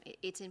really,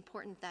 it's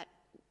important that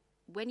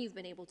when you've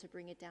been able to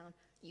bring it down,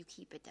 you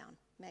keep it down.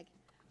 Meg?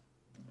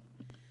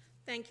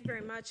 Thank you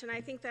very much, and I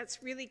think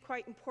that's really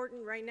quite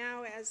important right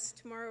now, as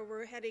tomorrow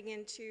we're heading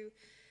into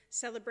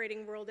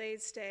celebrating World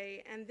AIDS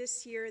Day, and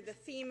this year the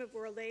theme of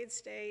World AIDS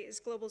Day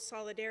is Global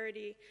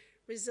Solidarity,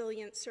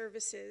 Resilient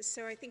Services.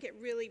 So I think it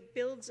really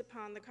builds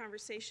upon the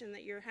conversation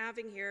that you're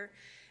having here,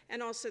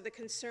 and also the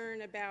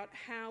concern about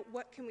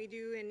what can we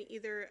do in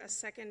either a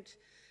second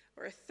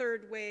or a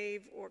third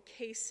wave or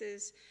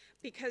cases,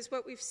 because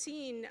what we've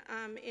seen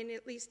in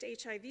at least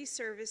HIV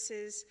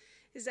services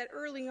is that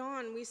early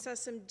on we saw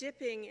some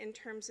dipping in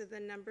terms of the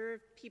number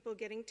of people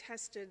getting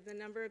tested, the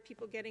number of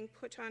people getting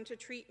put onto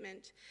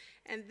treatment,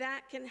 and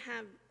that can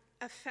have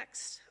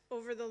effects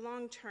over the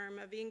long term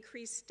of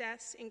increased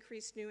deaths,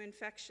 increased new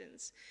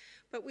infections.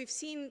 But we've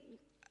seen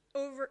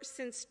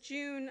since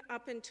June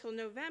up until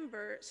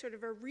November sort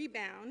of a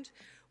rebound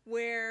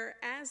where,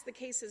 as the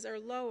cases are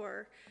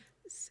lower,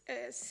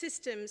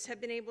 systems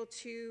have been able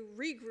to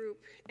regroup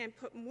and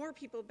put more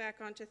people back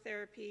onto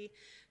therapy,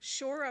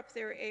 shore up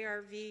their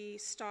ARV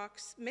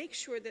stocks, make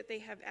sure that they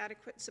have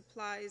adequate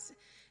supplies,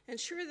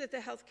 ensure that the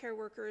healthcare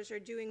workers are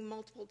doing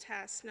multiple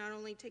tests, not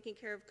only taking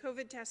care of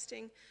COVID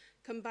testing,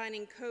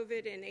 combining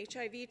COVID and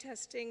HIV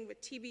testing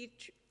with TB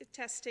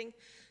testing,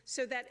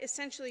 so that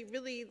essentially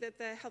really that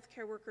the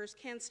healthcare workers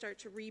can start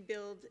to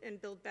rebuild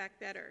and build back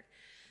better.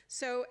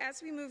 So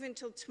as we move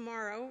until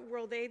tomorrow,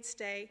 World AIDS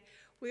Day,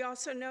 we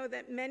also know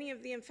that many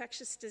of the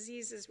infectious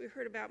diseases, we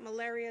heard about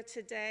malaria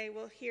today,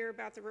 we'll hear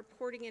about the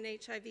reporting in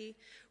HIV,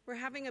 we're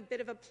having a bit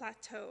of a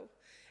plateau.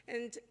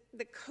 And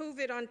the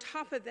COVID on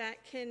top of that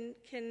can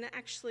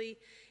actually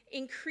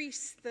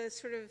increase the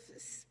sort of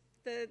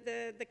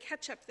the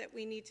catch-up that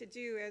we need to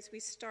do as we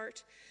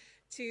start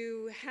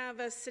to have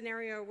a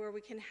scenario where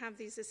we can have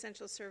these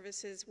essential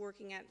services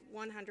working at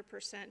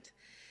 100%.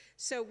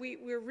 So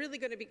we're really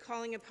going to be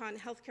calling upon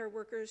healthcare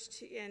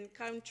workers and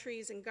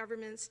countries and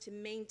governments to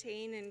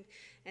maintain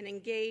and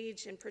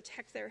engage and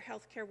protect their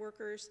healthcare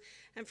workers.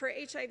 And for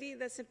HIV,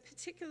 that's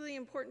particularly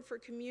important for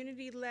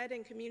community-led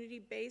and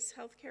community-based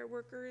healthcare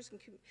workers,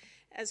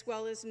 as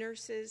well as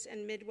nurses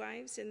and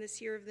midwives in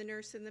this year of the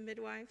nurse and the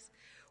midwives.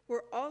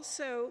 We're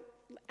also,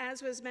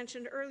 as was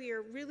mentioned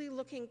earlier, really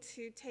looking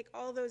to take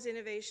all those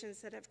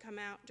innovations that have come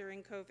out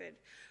during COVID,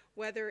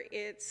 whether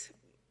it's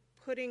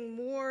putting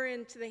more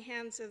into the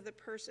hands of the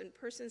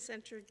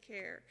person-centered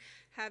care,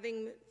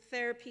 having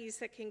therapies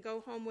that can go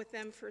home with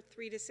them for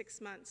 3 to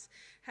 6 months,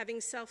 having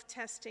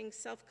self-testing,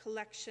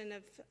 self-collection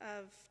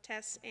of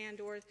tests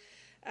and or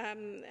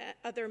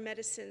other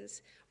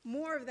medicines.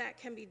 More of that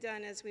can be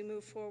done as we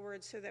move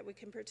forward so that we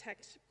can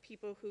protect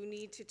people who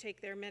need to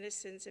take their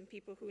medicines and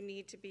people who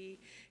need to be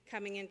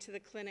coming into the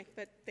clinic,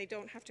 but they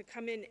don't have to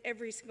come in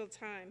every single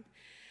time.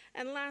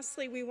 And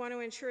lastly, we want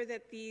to ensure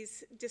that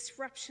these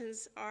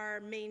disruptions are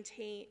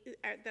maintained,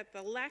 that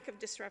the lack of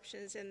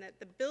disruptions and that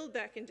the build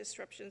back in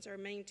disruptions are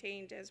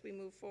maintained as we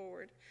move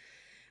forward.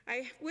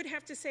 I would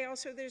have to say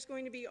also there's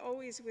going to be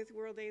always with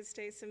World AIDS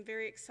Day some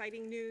very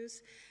exciting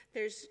news.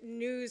 There's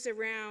news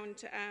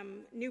around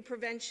new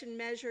prevention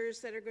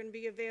measures that are going to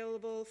be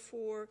available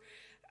for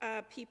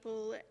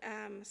people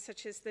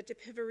such as the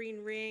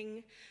dapivirine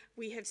ring.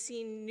 We have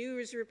seen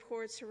news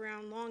reports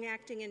around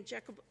long-acting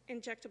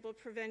injectable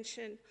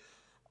prevention,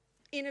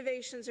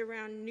 innovations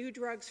around new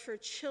drugs for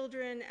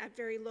children at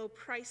very low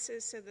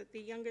prices so that the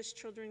youngest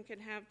children can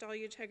have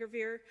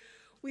dolutegravir.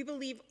 We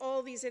believe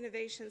all these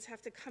innovations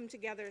have to come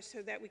together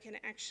so that we can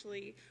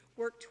actually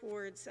work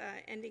towards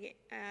ending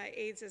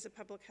AIDS as a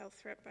public health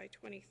threat by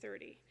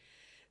 2030.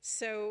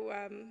 So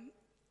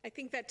I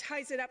think that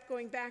ties it up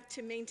going back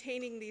to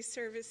maintaining these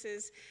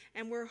services,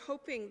 and we're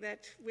hoping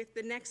that with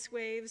the next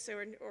waves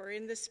or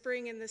in the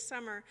spring and the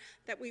summer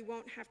that we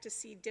won't have to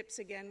see dips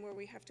again where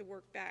we have to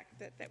work back,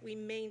 that we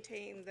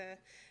maintain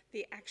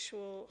the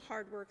actual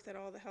hard work that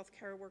all the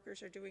healthcare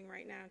workers are doing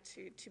right now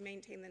to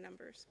maintain the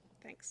numbers.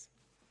 Thanks.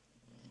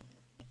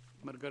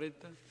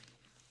 Margareta?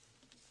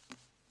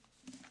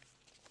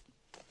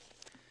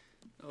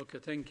 Okay,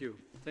 thank you.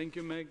 Thank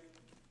you, Meg.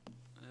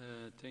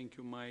 Thank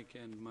you, Mike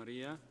and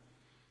Maria.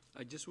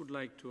 I just would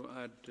like to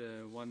add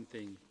one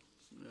thing,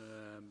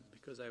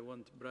 because I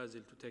want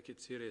Brazil to take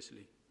it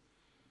seriously.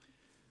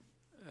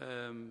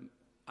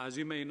 As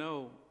you may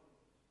know,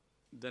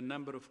 the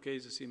number of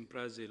cases in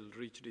Brazil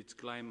reached its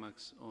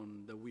climax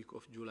on the week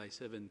of July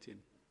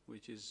 17,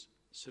 which is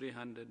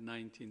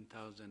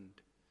 319,000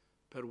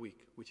 per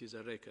week, which is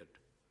a record.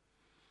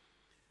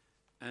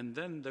 And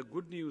then the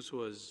good news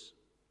was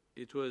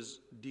it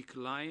was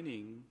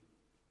declining,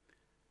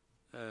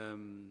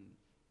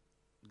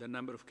 the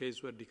number of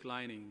cases were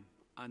declining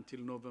until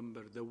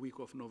November, the week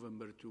of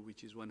November 2,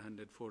 which is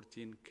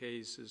 114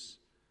 cases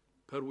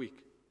per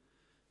week.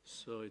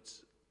 So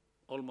it's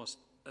almost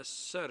a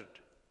third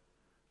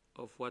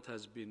of what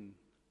has been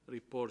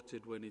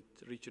reported when it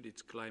reached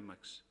its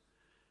climax.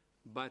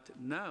 But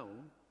now,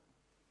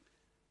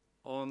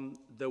 on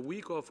the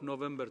week of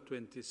November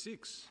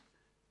 26,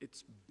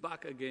 it's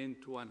back again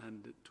to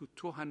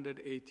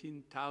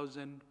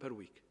 218,000 per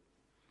week.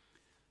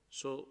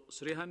 So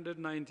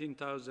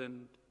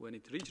 319,000 when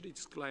it reached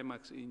its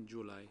climax in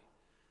July,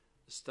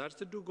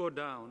 started to go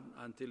down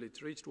until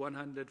it reached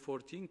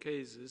 114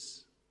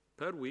 cases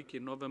per week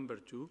in November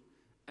 2,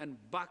 and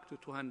back to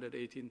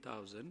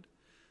 218,000.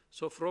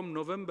 So from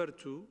November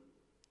 2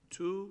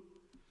 to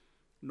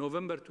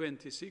November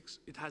 26,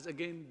 it has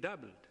again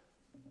doubled.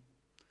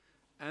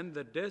 And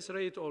the death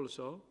rate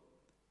also,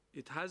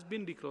 it has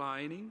been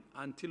declining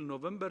until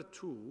November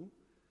 2,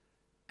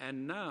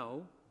 and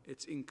now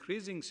it's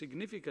increasing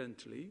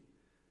significantly.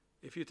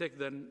 If you take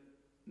the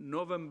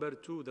November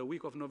 2, the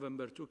week of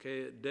November 2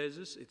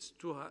 deaths, it's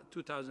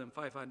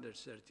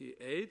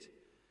 2,538,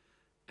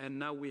 and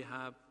now we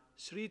have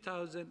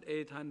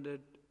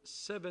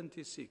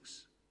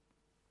 3,876,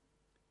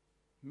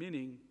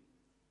 meaning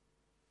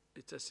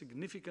it's a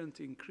significant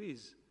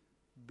increase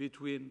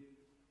between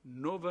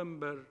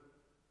November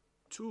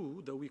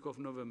 2, the week of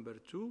November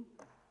 2,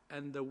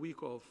 and the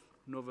week of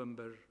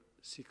November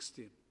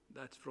 16.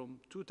 That's from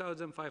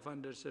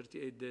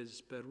 2,538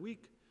 days per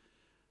week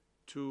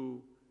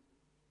to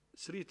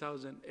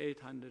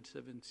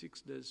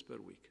 3,876 days per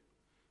week.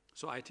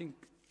 So I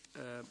think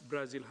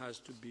Brazil has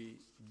to be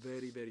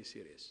very, very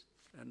serious.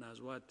 And as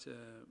what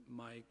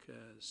Mike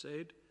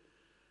said,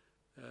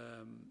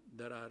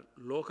 there are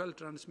local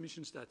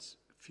transmissions that's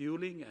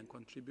fueling and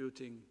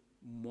contributing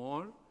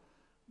more.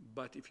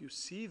 But if you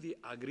see the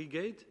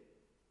aggregate,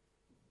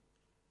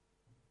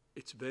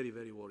 it's very,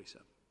 very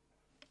worrisome.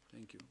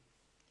 Thank you.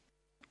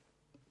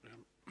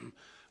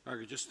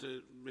 Margaret, just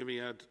to maybe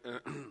add,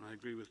 I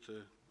agree with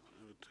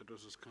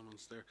Tedros'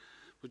 comments there,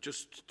 but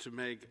just to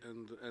Meg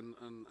and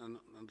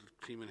the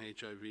team in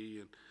HIV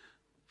and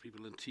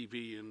people in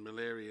TB and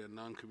malaria and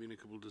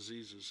non-communicable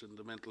diseases and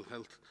the mental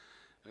health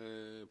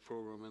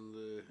program and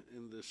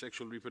in the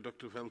sexual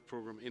reproductive health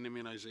program, in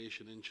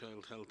immunization, in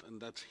child health, and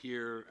that's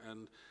here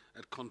and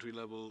at country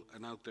level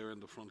and out there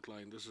in the front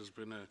line. This has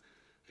been a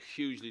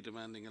hugely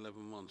demanding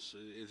 11 months.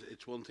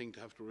 It's one thing to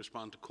have to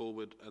respond to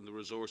COVID, and the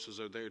resources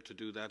are there to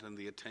do that and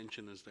the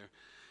attention is there.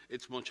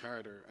 It's much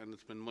harder, and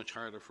it's been much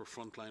harder for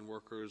frontline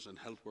workers and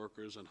health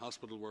workers and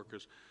hospital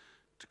workers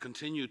to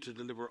continue to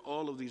deliver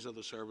all of these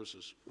other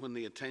services when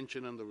the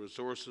attention and the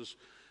resources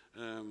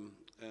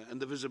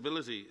and the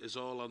visibility is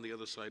all on the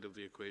other side of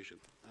the equation.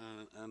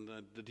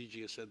 The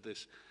DG has said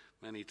this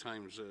many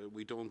times,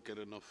 we don't get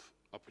enough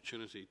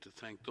opportunity to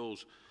thank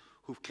those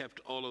who've kept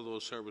all of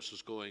those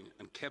services going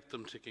and kept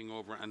them ticking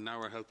over and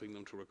now are helping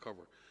them to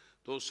recover.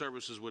 Those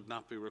services would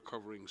not be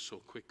recovering so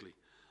quickly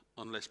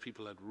unless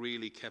people had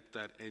really kept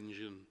that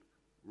engine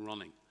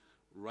running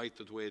right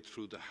the way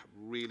through the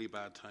really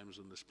bad times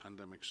in this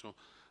pandemic. So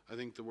I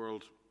think the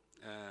world,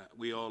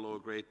 we all owe a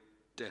great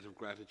debt of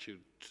gratitude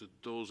to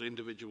those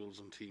individuals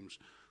and teams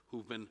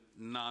who've been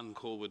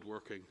non-COVID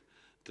working,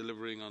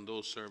 delivering on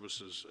those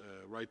services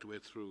right the way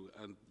through.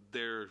 And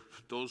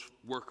those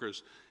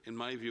workers, in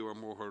my view, are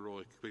more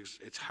heroic because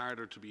it's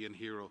harder to be a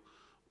hero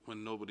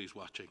when nobody's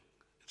watching.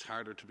 It's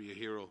harder to be a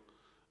hero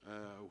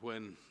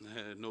when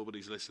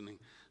nobody's listening.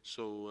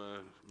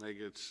 So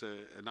it's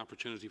an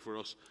opportunity for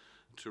us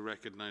to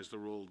recognise the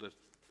role that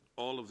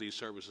all of these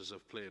services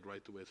have played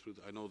right the way through.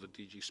 I know the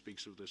DG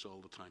speaks of this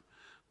all the time,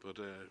 but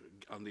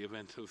on the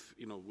event of,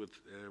 with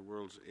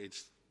World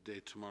AIDS Day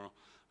tomorrow,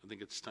 I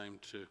think it's time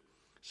to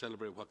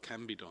celebrate what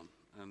can be done.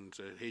 And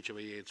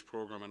HIV/AIDS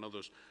program and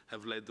others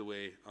have led the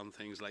way on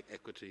things like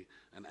equity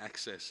and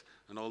access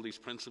and all these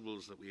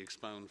principles that we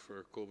expound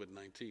for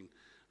COVID-19.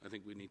 I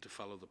think we need to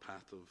follow the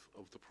path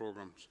of the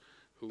programs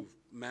who've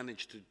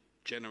managed to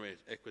generate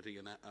equity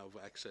and of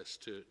access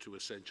to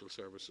essential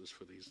services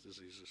for these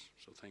diseases.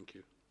 So thank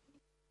you.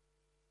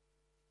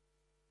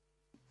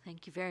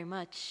 Thank you very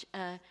much.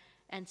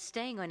 And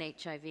staying on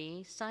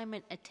HIV,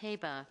 Simon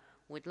Ateba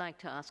would like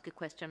to ask a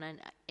question on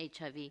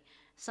HIV.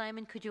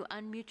 Simon, could you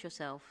unmute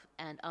yourself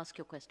and ask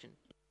your question?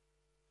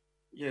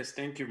 Yes,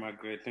 thank you,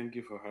 Margaret. Thank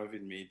you for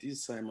having me. This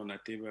is Simon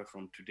Ateba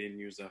from Today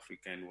News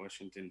Africa in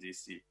Washington,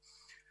 D.C.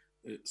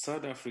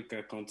 South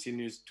Africa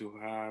continues to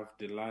have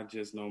the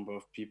largest number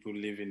of people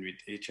living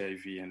with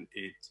HIV and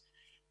AIDS.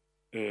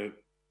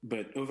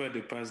 But over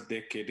the past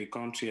decade, the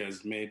country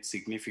has made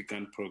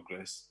significant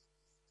progress.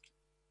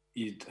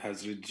 It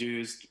has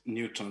reduced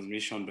new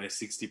transmission by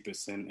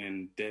 60%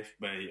 and death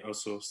by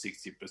also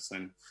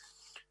 60%.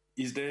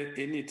 Is there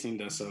anything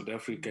that South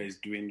Africa is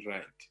doing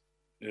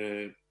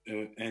right?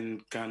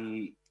 And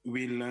can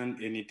we learn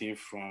anything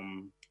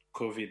from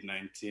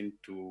COVID-19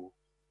 to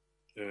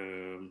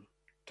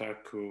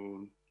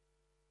tackle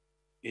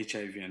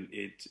HIV and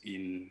AIDS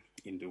in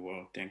the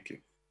world? Thank you.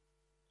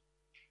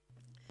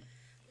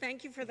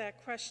 Thank you for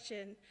that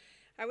question.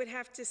 I would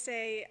have to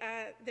say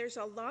there's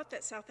a lot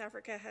that South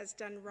Africa has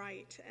done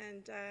right,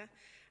 and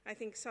I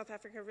think South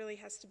Africa really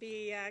has to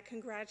be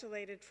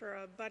congratulated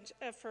for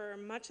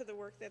much of the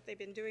work that they've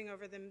been doing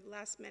over the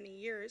last many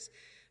years,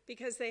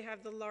 because they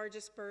have the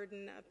largest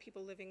burden of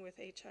people living with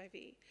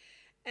HIV.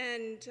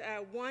 And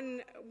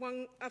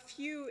a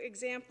few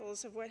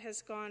examples of what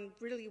has gone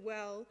really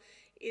well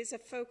is a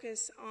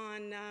focus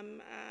on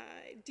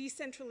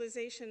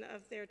decentralization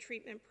of their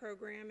treatment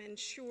program,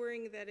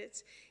 ensuring that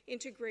it's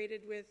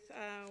integrated with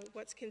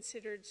what's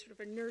considered sort of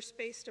a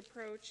nurse-based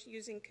approach,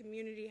 using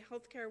community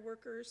healthcare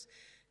workers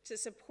to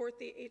support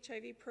the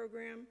HIV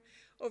program.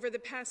 Over the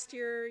past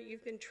year,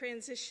 you've been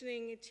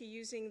transitioning to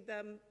using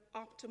the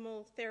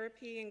optimal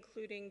therapy,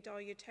 including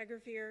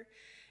dolutegravir,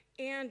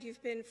 and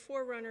you've been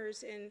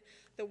forerunners in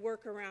the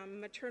work around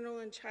maternal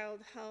and child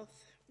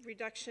health,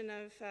 reduction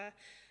of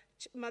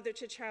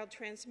mother-to-child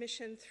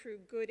transmission through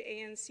good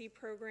ANC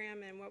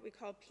program and what we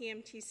call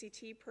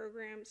PMTCT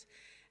programs,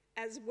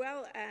 as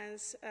well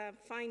as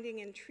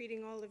finding and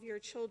treating all of your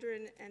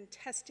children and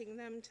testing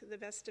them to the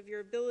best of your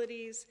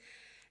abilities.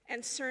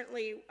 And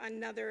certainly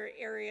another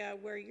area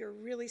where you're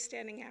really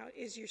standing out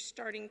is you're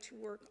starting to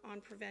work on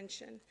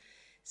prevention.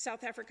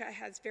 South Africa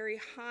has very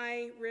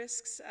high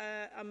risks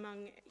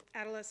among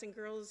adolescent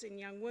girls and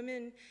young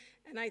women,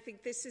 and I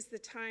think this is the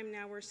time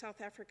now where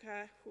South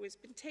Africa, who has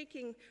been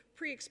taking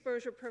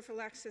pre-exposure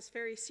prophylaxis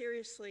very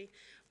seriously,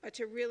 but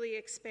to really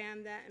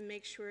expand that and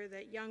make sure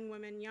that young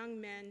women, young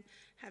men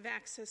have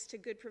access to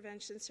good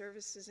prevention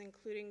services,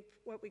 including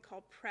what we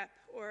call PrEP,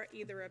 or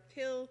either a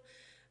pill,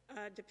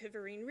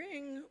 dapivirine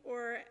ring,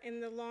 or in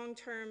the long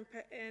term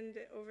and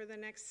over the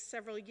next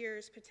several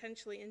years,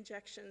 potentially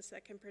injections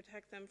that can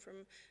protect them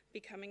from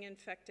becoming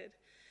infected.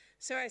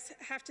 So I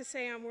have to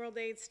say on World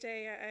AIDS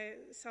Day,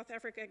 South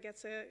Africa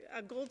gets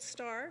a gold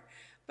star,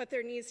 but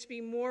there needs to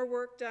be more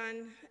work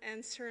done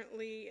and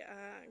certainly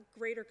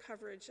greater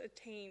coverage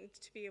attained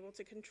to be able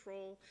to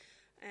control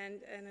and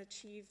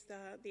achieve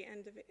the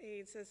end of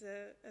AIDS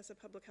as a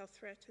public health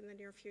threat in the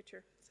near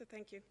future. So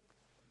thank you.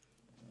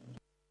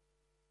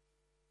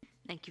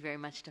 Thank you very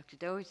much, Dr.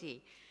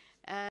 Doherty.